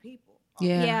 chilling with your people. all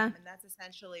the Yeah. time. Yeah. And that's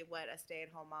essentially what a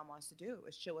stay-at-home mom wants to do,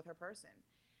 is chill with her person.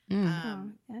 Mm.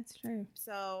 Oh, that's true.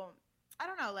 So I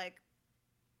don't know, like,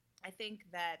 I think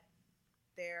that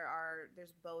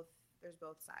there's both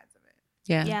sides of it.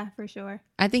 Yeah. Yeah, for sure.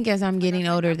 I think as I'm getting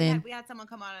Like, older, then. we had someone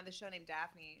come on the show named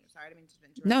Daphne. Sorry, I didn't mean to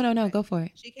interrupt. No, you, but go for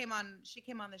it. She came on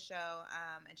the show,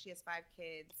 and she has 5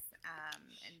 kids,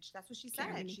 and that's what she said.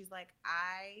 Jeremy. She's like,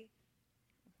 why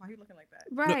are you looking like that?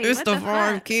 Right. what the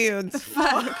fuck? kids.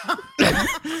 Fuck.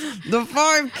 The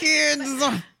 5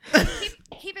 kids.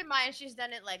 Keep in mind, she's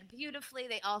done it, like, beautifully.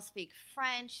 They all speak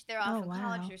French. They're all Oh, from wow.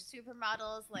 college. They're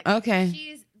supermodels. Like, Okay.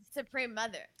 she's supreme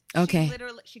mother. Okay.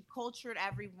 She cultured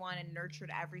everyone and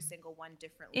nurtured every single one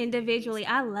differently. Individually.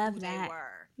 based I on love who that. They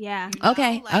were. Yeah. You know?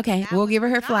 Okay. Like, Okay. that We'll was give her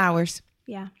her job. flowers.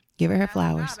 Yeah. Give her her That was her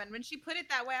flowers. job. And when she put it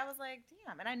that way, I was like,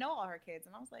 damn. And I know all her kids,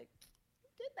 and I was like, who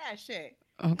did that shit?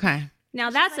 Okay. Now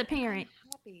She's that's like, a parent. I'm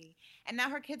happy. And now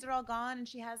her kids are all gone, and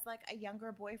she has, like, a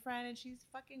younger boyfriend, and she's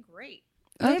fucking great.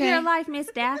 Live Okay. your life, Miss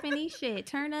Daphne. Shit.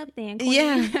 Turn up then. Queen.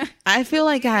 Yeah. I feel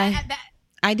like I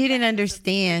didn't That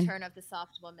understand. Turn up the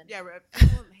soft woman. Yeah,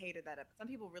 people hated that episode. Some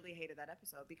people really hated that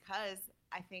episode because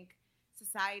I think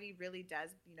society really does,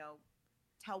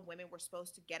 tell women we're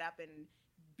supposed to get up and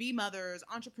be mothers,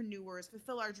 entrepreneurs,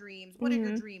 fulfill our dreams. What are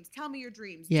your dreams? Tell me your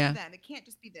dreams. Do them. It can't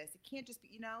just be this. It can't just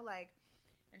be,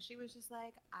 and she was just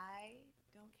like, I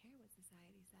don't care what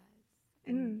society says.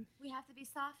 And we have to be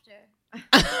softer.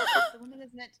 The woman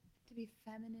is meant to be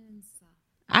feminine and soft.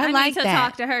 I like need to that.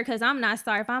 talk to her because I'm not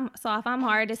soft. I'm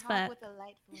hard as fuck. With a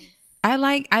light voice. I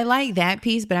like that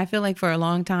piece, but I feel like for a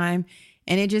long time,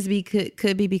 and it just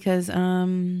could be because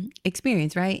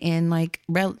experience, right? And like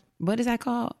what is that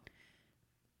called?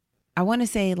 I want to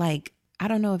say like, I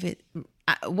don't know if it,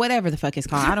 whatever the fuck it's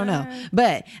called, I don't know,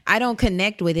 but I don't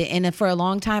connect with it. And for a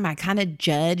long time, I kind of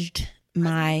judged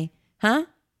my,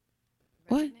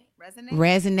 what?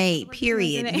 Resonate,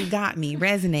 period. Resonate. You got me.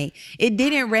 Resonate. It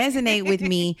didn't resonate with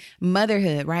me.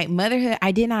 Motherhood, right? Motherhood,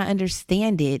 I did not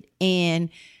understand it. And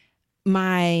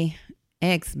my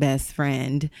ex-best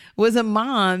friend was a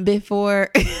mom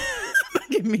before,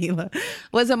 look at Mila,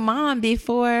 was a mom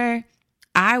before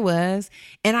I was,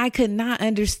 and I could not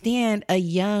understand a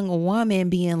young woman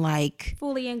being like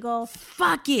fully engulfed,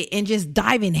 fuck it, and just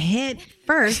diving head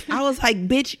first. I was like,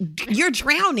 bitch, you're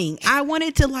drowning. I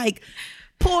wanted to like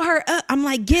pull her up. I'm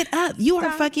like, get up. You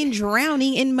are fucking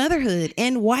drowning in motherhood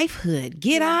and wifehood.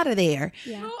 Get out of there.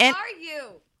 Yeah. Who are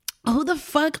you? Who the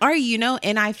fuck are you?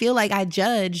 And I feel like I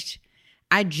judged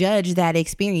that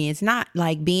experience, not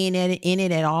like being in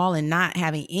it at all and not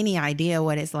having any idea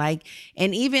what it's like.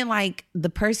 And even like the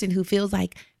person who feels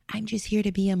like, I'm just here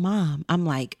to be a mom. I'm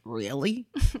like, really?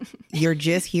 You're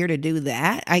just here to do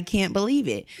that? I can't believe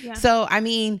it. Yeah. So, I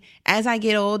mean, as I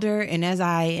get older and as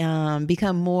I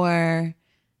become more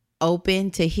open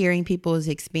to hearing people's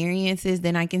experiences,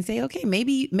 then I can say, okay,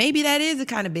 maybe that is the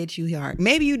kind of bitch you are.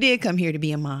 Maybe you did come here to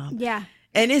be a mom. Yeah.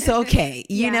 And it's okay,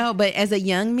 you know, but as a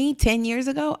young me 10 years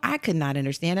ago, I could not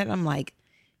understand it. I'm like,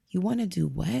 you want to do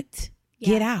what? Yeah.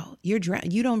 Get out. You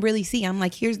don't really see. I'm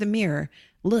like, here's the mirror.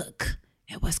 Look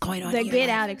at what's going on. The get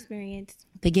out experience.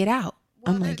 The get out.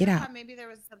 Well, I'm like, get out. Maybe there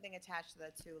was something attached to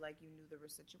that too. Like you knew the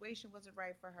situation wasn't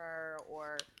right for her,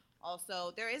 or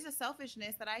also there is a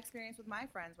selfishness that I experienced with my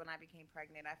friends when I became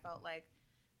pregnant. I felt like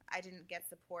I didn't get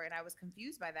support and I was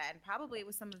confused by that. And probably it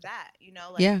was some of that, being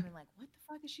like, what the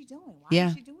fuck is she doing? Why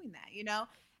is she doing that?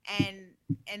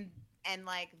 And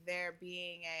like there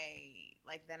being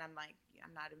then I'm like,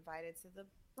 I'm not invited to the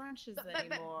brunches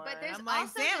anymore. But there's I'm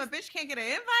like, damn, a bitch can't get an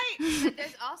invite. But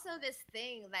there's also this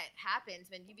thing that happens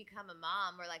when you become a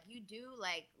mom where like you do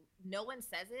like, no one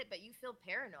says it, but you feel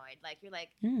paranoid. Like you're like,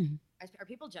 are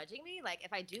people judging me? Like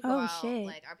if I do go out, shit.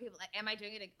 like are people like, am I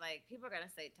doing it? Like people are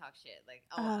gonna talk shit. Like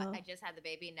I just had the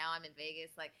baby, now I'm in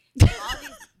Vegas. Like all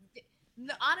these.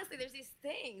 No, honestly, there's these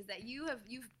things that you've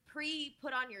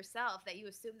put on yourself that you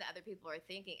assume that other people are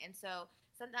thinking, and so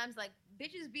sometimes like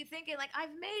bitches be thinking like I've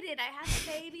made it, I have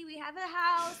a baby, we have a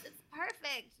house, it's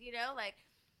perfect, like.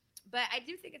 But I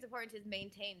do think it's important to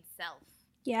maintain self.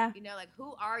 Yeah. Like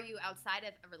who are you outside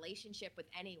of a relationship with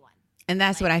anyone? And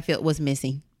that's what I felt was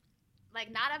missing.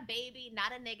 Like not a baby,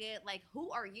 not a nigga. Like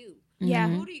who are you? Yeah.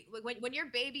 Who do you when your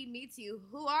baby meets you?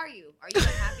 Who are you? Are you a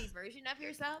happy version of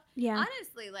yourself? Yeah.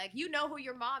 Honestly, like you know who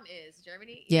your mom is,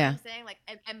 Germany. You know what I'm saying? Like,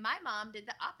 and my mom did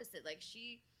the opposite. Like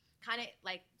she kind of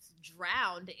like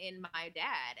drowned in my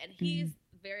dad, and he's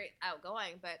very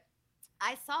outgoing, but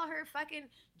I saw her fucking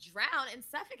drown and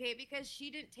suffocate because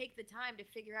she didn't take the time to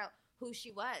figure out who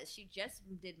she was. She just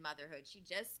did motherhood. She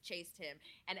just chased him.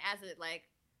 And as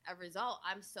a result,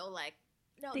 I'm so like,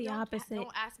 no, the opposite. Don't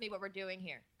ask me what we're doing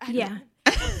here. Yeah.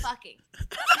 We're fucking.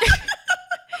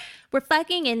 We're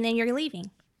fucking and then you're leaving.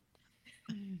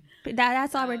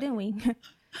 That's all we're doing.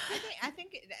 I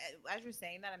think as you're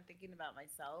saying that, I'm thinking about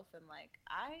myself and like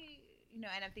and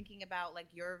I'm thinking about like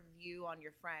your view on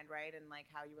your friend, right? And like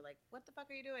how you were like, what the fuck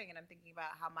are you doing? And I'm thinking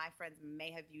about how my friends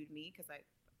may have viewed me because I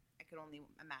could only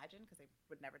imagine because they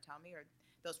would never tell me, or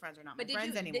those friends are not my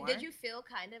friends anymore. Did you feel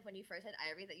kind of when you first had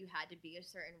Ivory that you had to be a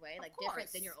certain way, like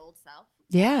different than your old self?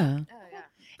 Yeah. Oh yeah.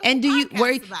 And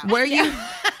were you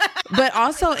but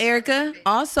also Erica,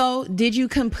 did you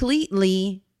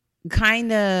completely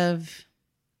kind of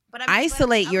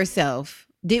isolate yourself?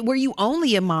 Were you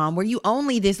only a mom? Were you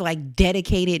only this like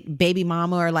dedicated baby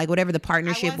mama or like whatever the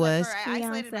partnership was? I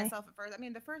isolated myself at first. I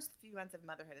mean, the first few months of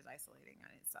motherhood is isolating on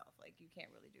itself. Like you can't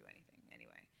really do anything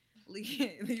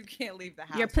anyway. You can't leave the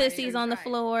house. Your pussy's on the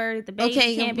floor. The baby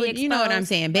can't be exposed. You know what I'm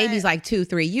saying? Baby's like 2,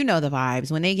 3. You know the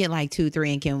vibes when they get like 2,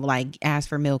 3 and can like ask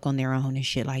for milk on their own and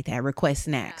shit like that. Request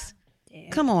snacks. Yeah.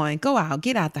 Come on, go out,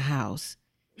 get out the house.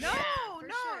 No.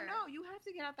 You have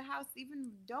to get out the house.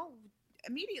 Even don't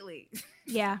immediately.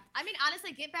 Yeah. I mean,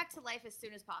 honestly, get back to life as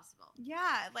soon as possible.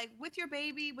 Yeah, like with your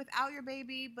baby, without your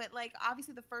baby, but like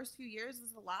obviously the first few years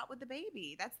is a lot with the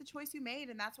baby. That's the choice you made,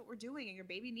 and that's what we're doing. And your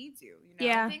baby needs you. You know.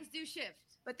 Yeah. Things do shift,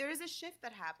 But there is a shift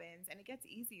that happens, and it gets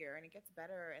easier, and it gets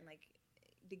better, and like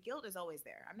the guilt is always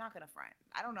there. I'm not gonna front.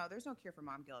 I don't know. There's no cure for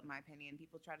mom guilt, in my opinion.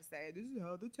 People try to say this is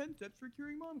how the 10 steps for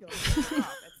curing mom guilt.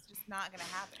 It's just not gonna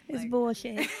happen. It's like,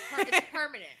 bullshit. it's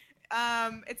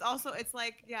permanent. It's also it's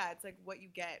like what you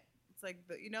get. It's like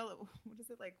what is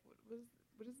it like?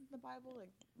 What is it in the Bible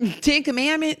like? 10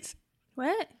 Commandments?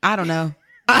 What? I don't know.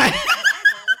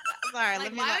 Sorry,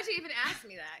 Like, why would you even ask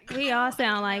me that? We all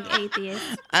sound like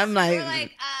atheists. I'm We're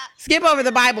like, skip over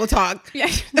the Bible talk. Yeah.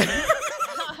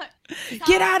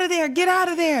 Get out of there. Get out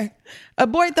of there.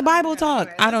 Abort the Bible talk.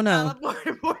 I don't know.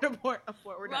 Abort.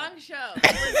 We're done. Wrong show.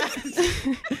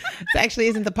 It actually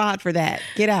isn't the pod for that.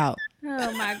 Get out.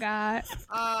 Oh my God.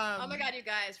 Oh my God, you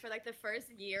guys! For like the first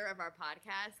year of our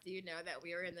podcast, do you know that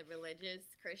we were in the religious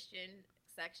Christian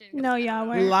section? No, y'all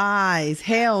weren't. Lies.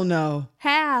 Hell no.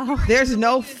 How? There's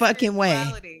no fucking way.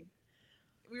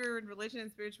 We were in religion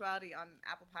and spirituality on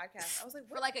Apple Podcasts. I was like,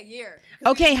 For like a year.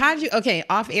 Okay,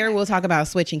 off air we'll talk about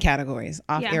switching categories.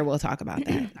 Off Yeah. air we'll talk about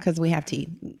that because we have tea.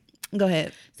 Go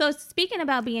ahead. So speaking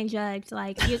about being judged,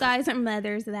 like you guys are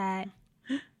mothers that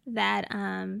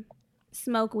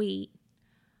smoke weed.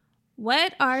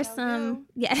 What are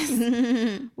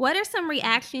what are some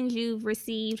reactions you've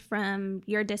received from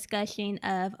your discussion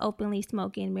of openly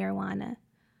smoking marijuana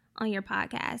on your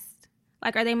podcast?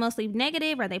 Like, are they mostly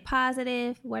negative? Are they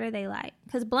positive? What are they like?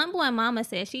 Because Blunt Boy Mama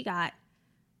says she got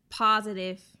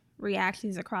positive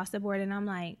reactions across the board, and I'm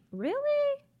like,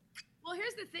 really? Well,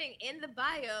 here's the thing. In the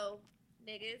bio,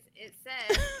 niggas, it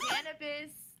says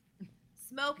cannabis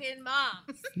smoking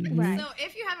moms. Right. So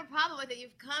if you have a problem with it,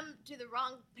 you've come to the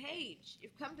wrong page.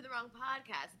 You've come to the wrong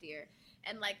podcast, dear.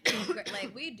 And like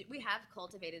we have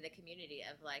cultivated a community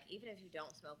of like, even if you don't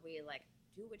smoke weed, like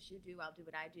do what you do, I'll do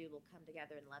what I do. We'll come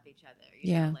together and love each other.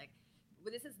 You know, like,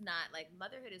 well, this is not like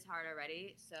motherhood is hard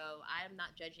already. So I'm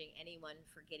not judging anyone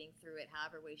for getting through it,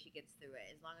 however way she gets through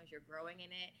it. As long as you're growing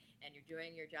in it and you're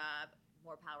doing your job,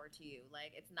 more power to you.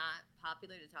 Like, it's not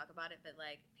popular to talk about it, but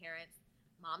like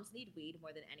moms need weed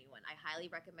more than anyone. I highly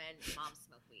recommend moms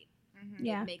smoke weed. Mm-hmm.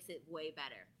 Yeah. It makes it way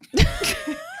better.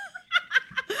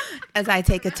 As I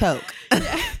take a toke.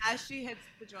 As she hits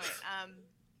the joint.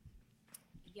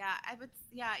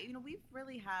 We've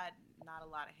really had not a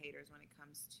lot of haters when it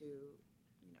comes to,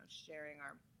 sharing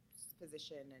our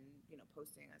position and,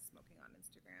 posting us smoking on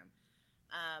Instagram.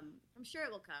 I'm sure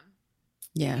it will come.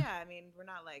 Yeah. Yeah, I mean, we're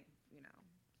not like,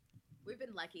 We've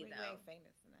been lucky, we though. ain't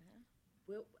famous in the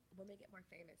house. When we get more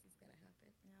famous, it's going to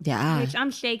happen. Yeah. Which I'm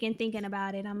shaking thinking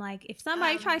about it. I'm like, if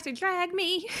somebody tries to drag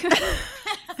me.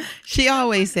 She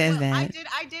always says that.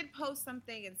 I did post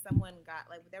something and someone got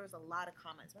like there was a lot of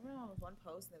comments. Remember on one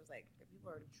post and it was like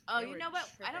people were. Oh, you know what?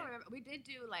 I don't remember. We did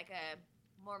do like a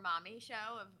more mommy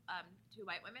show of two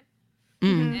white women,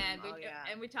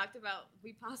 and we talked about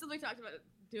possibly talked about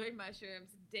doing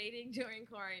mushrooms, dating during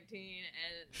quarantine,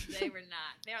 and they were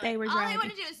not. They were like, all they want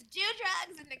to do is do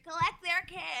drugs and neglect their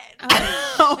kids.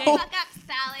 They fuck up,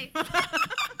 Sally.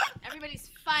 Everybody's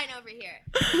fine over here.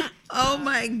 Oh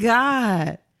my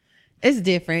God. It's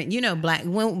different.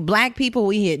 When black people,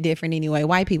 we hit different anyway.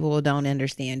 White people don't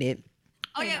understand it.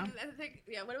 Oh, yeah. I think,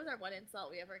 what was our one insult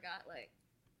we ever got? Like,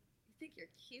 you think you're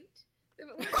cute?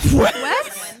 What?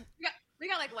 We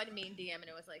got like one mean DM and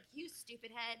it was like, you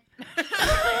stupid head. We're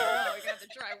going to have to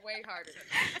try way harder than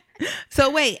that.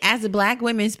 So wait, as black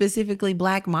women, specifically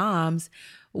black moms,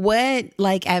 what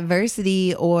like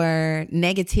adversity or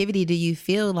negativity do you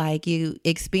feel like you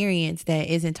experience that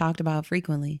isn't talked about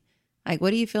frequently? Like,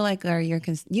 what do you feel like are your,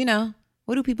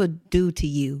 what do people do to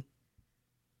you?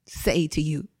 Say to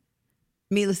you?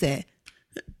 Mila said.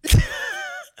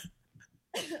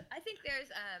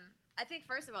 I think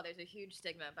first of all, there's a huge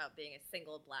stigma about being a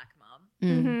single black mom.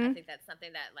 Mm-hmm. I think that's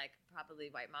something that like probably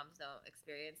white moms don't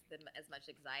experience as much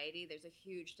anxiety. There's a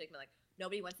huge stigma, like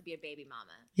nobody wants to be a baby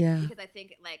mama. Yeah. Because I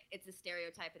think like it's a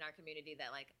stereotype in our community that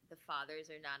like the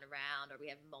fathers are not around or we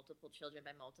have multiple children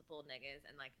by multiple niggas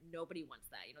and like nobody wants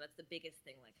that. That's the biggest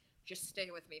thing. Like just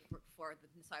stay with me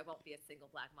so I won't be a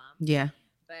single black mom. Yeah.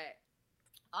 But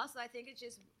also I think it's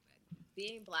just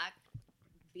being black,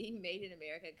 being made in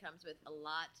America comes with a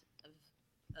lot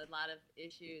of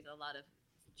issues, a lot of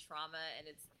trauma, and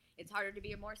it's harder to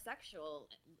be a more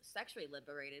sexually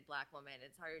liberated black woman.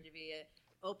 It's harder to be a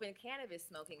open cannabis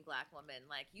smoking black woman.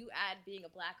 Like you add being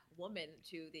a black woman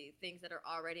to the things that are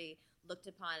already looked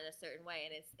upon in a certain way,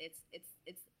 and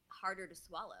it's harder to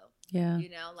swallow. Yeah. You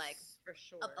know, like For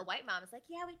sure. a white mom is like,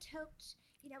 yeah, we toked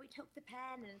the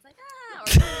pen, and it's like, or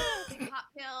they're taking pop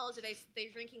pills, or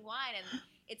they're drinking wine, and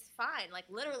it's fine. Like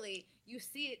literally, you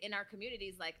see it in our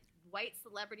communities. Like white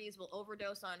celebrities will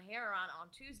overdose on heroin on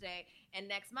Tuesday, and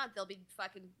next month they'll be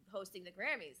fucking hosting the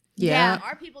Grammys. Yeah.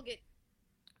 Our people get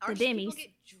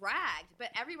dragged, but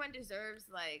everyone deserves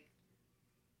like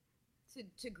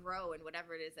to grow in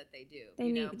whatever it is that they do.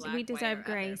 We deserve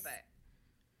grace. But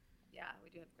yeah, we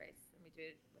do have grace, and we do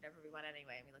whatever we want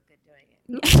anyway, and we look good doing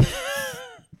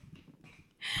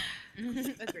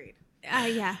it. Agreed.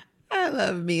 Yeah. I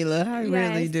love Mila. I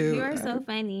really do. You are so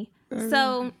funny.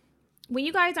 So when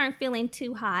you guys aren't feeling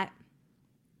too hot,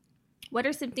 what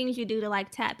are some things you do to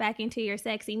like tap back into your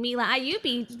sexy? Mila,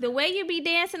 the way you be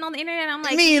dancing on the internet, I'm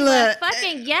like, Mila,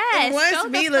 fucking yes. Once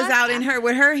Mila's out in her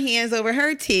with her hands over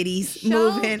her titties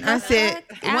moving, I said,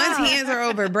 once hands are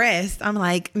over breast, I'm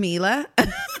like, Mila.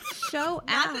 Show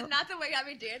out. Not the way I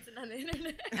be dancing on the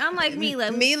internet. I'm like,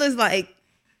 Mila. Mila's like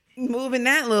moving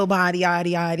that little body,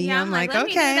 yaddy. Yeah, I'm like, let okay.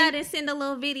 me do that and send a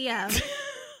little video.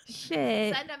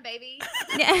 Shit. Send them, baby.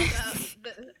 Yes.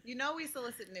 You know we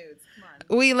solicit nudes. Come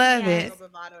on. We love Yes. it.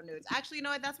 Bravado nudes. Actually, you know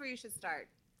what? That's where you should start.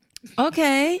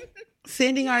 Okay.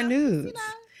 Sending our nudes. You know?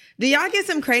 Do y'all get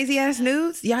some crazy ass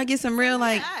nudes? Y'all get some real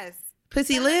like Yes.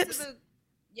 pussy Send us to lips? the-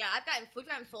 Yeah, we've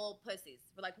gotten full pussies.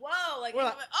 We're like, whoa, like,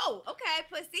 oh, okay,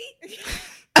 pussy.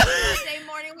 Sunday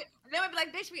morning, then we'd be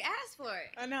like, bitch, we asked for it.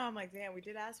 I know. I'm like, damn, we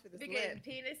did ask for this. We lip. get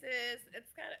penises.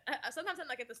 It's kind of. Sometimes I'm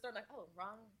like at the store, I'm like, oh,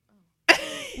 wrong. Oh.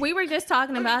 We were just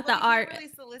talking about the art. We can't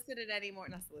really solicit it anymore.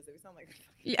 Not solicit. We sound like.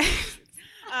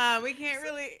 Yeah. We can't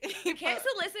really. You can't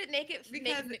solicit naked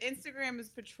because Instagram is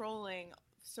patrolling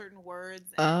certain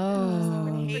words.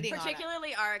 Oh. Hating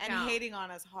particularly our account. and hating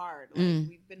on us hard. Like,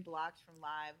 we've been blocked from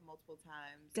live multiple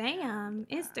times. Damn,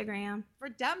 Instagram. For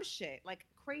dumb shit, like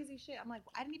crazy shit. I'm like,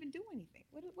 I didn't even do anything.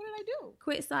 What did I do?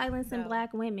 Quit silencing No.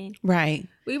 black women. Right.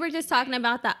 We were just talking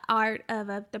about the art of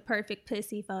the perfect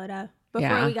pussy photo before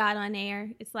Yeah. we got on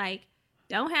air. It's like,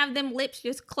 don't have them lips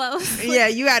just closed. Yeah,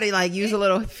 you gotta like use a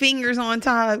little fingers on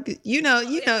top. You know.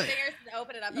 Fingers to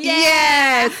open it up.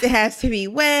 Yes, it has to be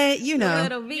wet. You A know.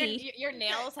 little V. Your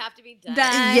nails have to be done.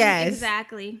 Done. Yes.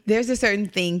 Exactly. There's a certain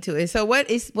thing to it. So what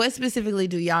specifically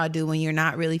do y'all do when you're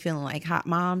not really feeling like hot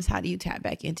moms? How do you tap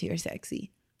back into your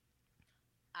sexy?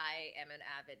 I am an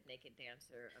avid naked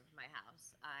dancer of my house.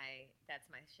 That's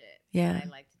my shit. Yeah. I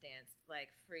like to dance like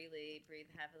freely,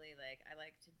 breathe heavily. Like I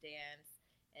like to dance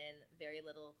in very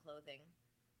little clothing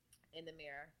in the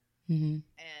mirror. Mm-hmm.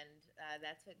 And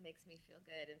that's what makes me feel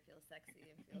good and feel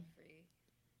sexy and feel free.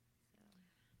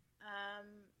 So.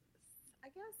 I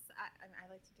guess I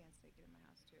like to dance naked in my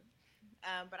house too.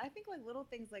 But I think like little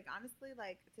things, like honestly,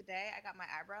 like today I got my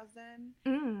eyebrows done,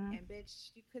 and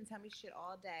bitch, you couldn't tell me shit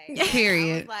all day.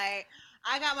 Period. I was like,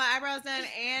 I got my eyebrows done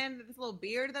and this little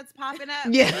beard that's popping up.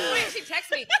 Yeah. Wait, she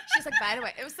texted me. She's like, by the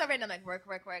way, it was so random. Like work.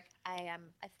 I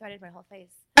threaded my whole face.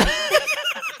 Okay.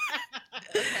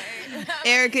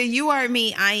 Erica, you are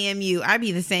me. I am you. I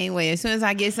be the same way. As soon as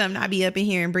I get something, I be up in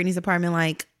here in Brittany's apartment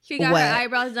like, She got what? her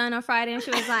eyebrows done on Friday, and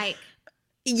she was like,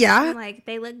 Yeah. I'm like,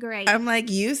 they look great. I'm like,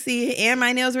 you see it. And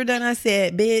my nails were done. I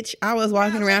said, bitch, I was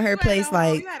walking around her place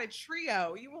like, you had a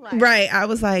trio. You were like, right. I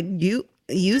was like, you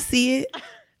see it.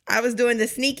 I was doing the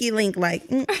sneaky link like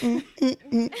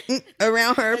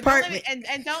around her apartment.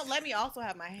 And don't let me also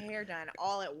have my hair done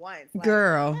all at once. Like,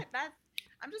 Girl.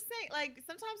 I'm just saying, like,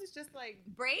 sometimes it's just like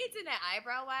braids and an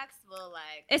eyebrow wax will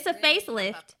like. It's a really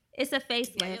facelift. pop up. It's a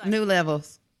facelift. New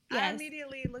levels. I Yes.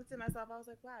 immediately looked at myself. I was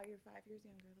like, wow, you're 5 years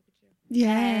younger. Look at you.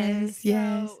 Yes.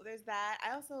 Yes. So there's that.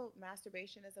 I also,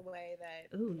 masturbation is a way that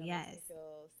Ooh, makes yes. me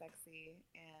feel sexy.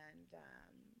 And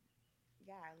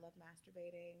yeah, I love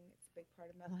masturbating. It's a big part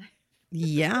of my life.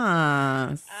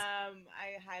 Yes.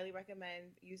 I highly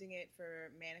recommend using it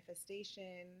for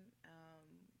manifestation,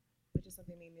 which is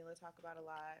something me and Mila talk about a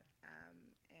lot.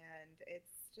 And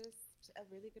it's just a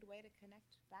really good way to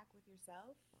connect back with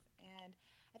yourself. And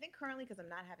I think currently, because I'm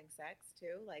not having sex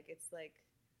too, it's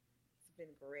been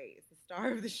great. It's the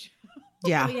star of the show.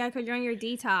 Yeah. Oh, yeah, because you're on your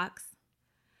detox.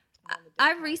 I'm on the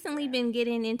I've detox, recently yeah. been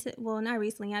getting into, well, not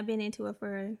recently, I've been into it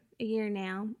for a year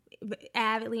now,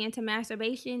 avidly into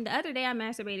masturbation. The other day I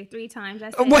masturbated 3 times. I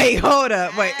said, Wait, hold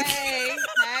up. Wait. Hey,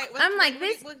 I'm like,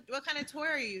 this- What kind of toy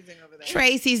are you using over there?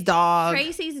 Tracy's dog.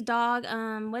 Tracy's dog,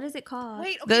 what is it called?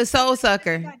 Wait, The soul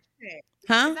sucker. Is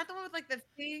Huh? that the one with the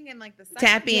thing and the suction?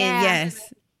 Tap in. Yeah.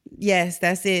 Yes. Yes,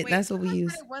 that's it. Wait, that's what we I thought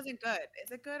use. It wasn't good.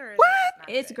 Is it good or is What? it not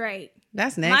It's good? great.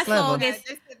 That's next My soul level. gets-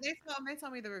 This they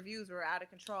told me the reviews were out of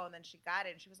control, and then she got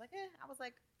it, and she was like, I was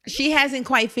like, she hasn't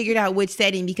quite figured out which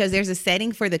setting, because there's a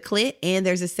setting for the clit and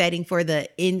there's a setting for the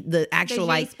actual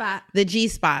the G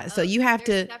spot. So you have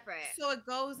to. Separate. So it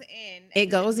goes in. It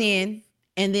goes in.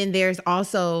 And then there's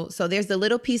also, so there's the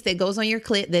little piece that goes on your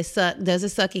clit that does a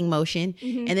sucking motion.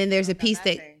 Mm-hmm. And then there's a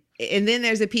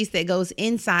piece that goes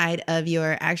inside of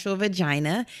your actual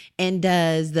vagina and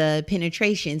does the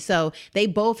penetration. So they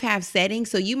both have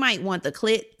settings. So you might want the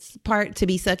clit part to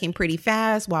be sucking pretty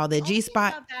fast, while the G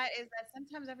spot. About that is that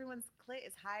sometimes everyone's clit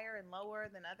is higher and lower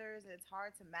than others, and it's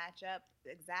hard to match up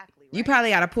exactly. Right? You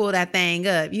probably got to pull that thing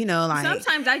up, like.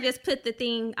 Sometimes I just put the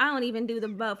thing. I don't even do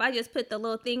them both. I just put the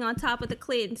little thing on top of the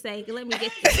clit and say, "Let me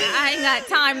get this." I ain't got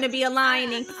time to be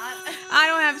aligning. I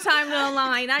don't have time to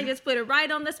align. I just put it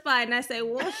right on the spot, and I say,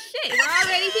 "Well, shit, we're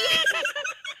already here."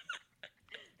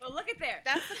 Well, look at there.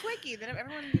 That's the quickie that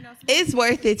everyone, It's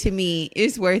worth it to me.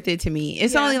 It's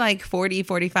only like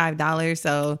 $45,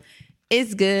 so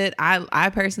it's good.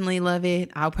 I personally love it.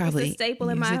 I'll probably it's a staple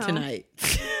in my home tonight.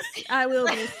 I will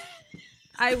be.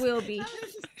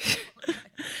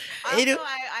 I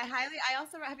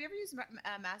also have you ever used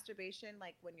masturbation,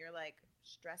 like when you're like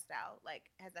stressed out, like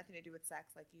it has nothing to do with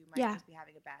sex, like you might just be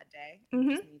having a bad day. Mm-hmm.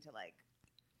 You just need to like.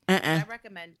 I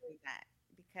recommend doing that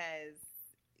because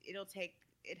it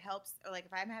helps. Or like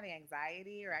if I'm having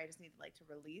anxiety or I just need to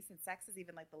release, and sex is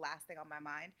even like the last thing on my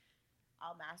mind,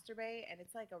 I'll masturbate, and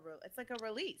it's like a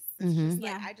release. It's just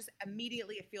like I just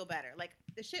immediately feel better. Like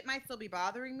the shit might still be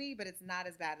bothering me, but it's not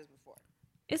as bad as before.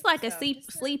 It's like a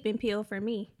sleeping pill for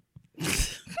me.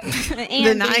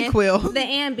 The NyQuil. The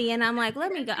Ambien. I'm like,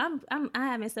 let me go. I'm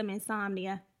having some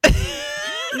insomnia.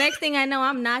 Next thing I know,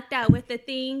 I'm knocked out with the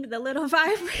little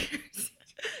vibrators.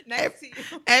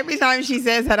 Every time she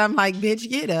says that, I'm like, bitch,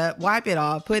 get up, wipe it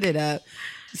off, put it up.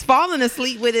 Falling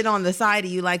asleep with it on the side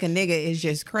of you like a nigga is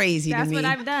just crazy to me. That's what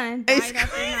I've done night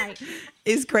after night.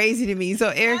 It's crazy to me. So,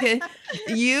 Erica,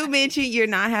 you mentioned you're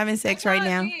not having sex right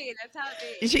now. That's how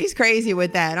it be. She's crazy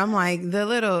with that. I'm like,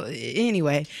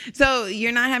 anyway. So,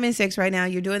 you're not having sex right now.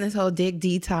 You're doing this whole dick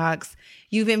detox.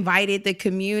 You've invited the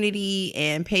community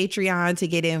and Patreon to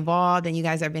get involved, and you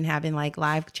guys have been having like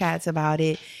live chats about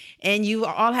it. And you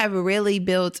all have really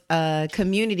built a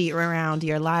community around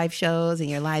your live shows and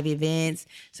your live events.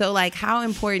 So, like, how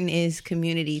important is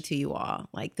community to you all?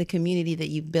 Like, the community that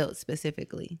you've built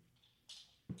specifically?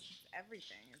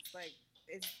 Everything.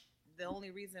 It's the only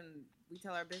reason we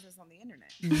tell our business on the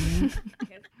internet. Mm-hmm.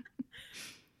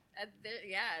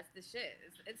 It's the shit.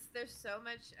 There's so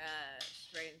much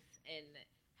strength in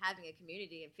having a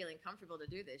community and feeling comfortable to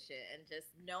do this shit, and just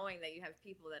knowing that you have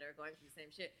people that are going through the same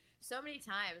shit. So many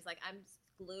times, like, I'm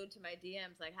glued to my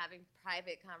DMs, like having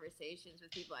private conversations with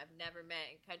people I've never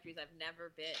met in countries I've never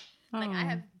been. Like, I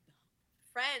have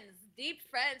friends, deep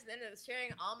friends, and they're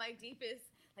sharing all my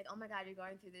deepest, like, oh my God, you're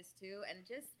going through this too. And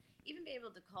just even be able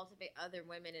to cultivate other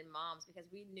women and moms, because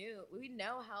we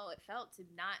know how it felt to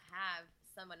not have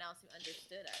someone else who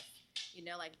understood us.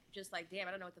 Damn,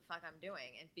 I don't know what the fuck I'm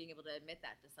doing, and being able to admit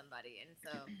that to somebody. And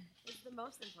so it's the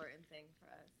most important thing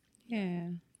for us.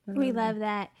 Yeah. We love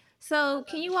that. So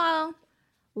can you all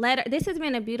this has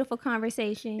been a beautiful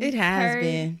conversation. It has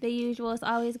been. The usual. It's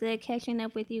always good catching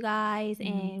up with you guys,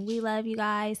 and we love you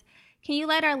guys. Can you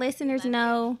let our listeners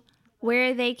know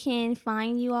where they can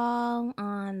find you all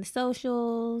on the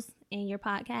socials and your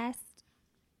podcast?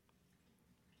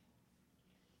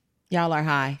 Y'all are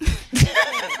high.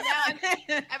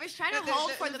 I was trying to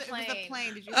hold for the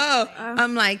plane. Did you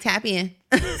I'm like, tap in.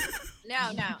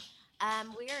 No.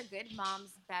 We are Good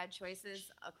Moms Bad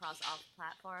Choices across all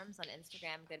platforms. On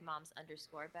Instagram,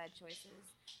 goodmoms_bad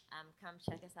choices. Come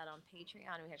check us out on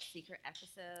Patreon. We have secret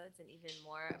episodes and even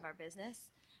more of our business.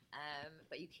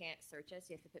 But you can't search us.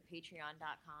 You have to put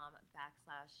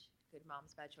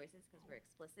patreon.com/goodmomsbadchoices because we're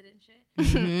explicit and shit.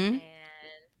 Mm-hmm.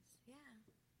 And yeah.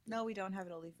 No, we don't have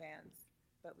an OnlyFans,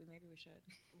 but maybe we should.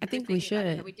 I think we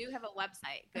should. We do have a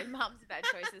website,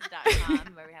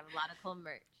 goodmomsbadchoices.com, where we have a lot of cool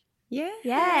merch.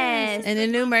 Yes. And the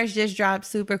new merch just dropped.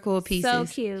 Super cool pieces. So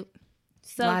cute.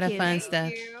 A lot of fun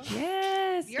stuff.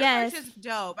 Yes. Your merch is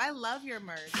dope. I love your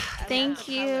merch. Thank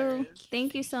you.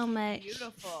 Thank you so much.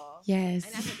 Beautiful. Yes.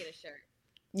 And I have to get a shirt.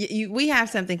 We have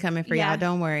something coming for y'all.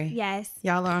 Don't worry. Yes.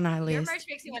 Y'all are on our list. Your merch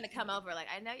makes me want to come over. Like,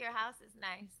 I know your house is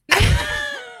nice.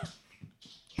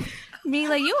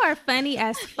 Mila, you are funny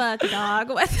as fuck,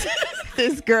 dog.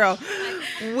 This girl.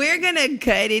 We're going to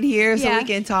cut it here so we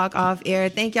can talk off air.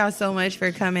 Thank y'all so much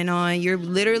for coming on. You're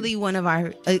literally one of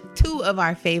our, two of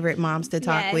our favorite moms to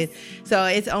talk with. So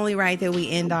it's only right that we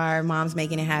end our Moms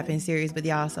Making It Happen series with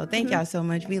y'all. So thank y'all so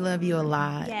much. We love you a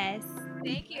lot. Yes.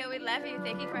 Thank you. We love you.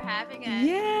 Thank you for having us.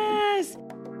 Yes.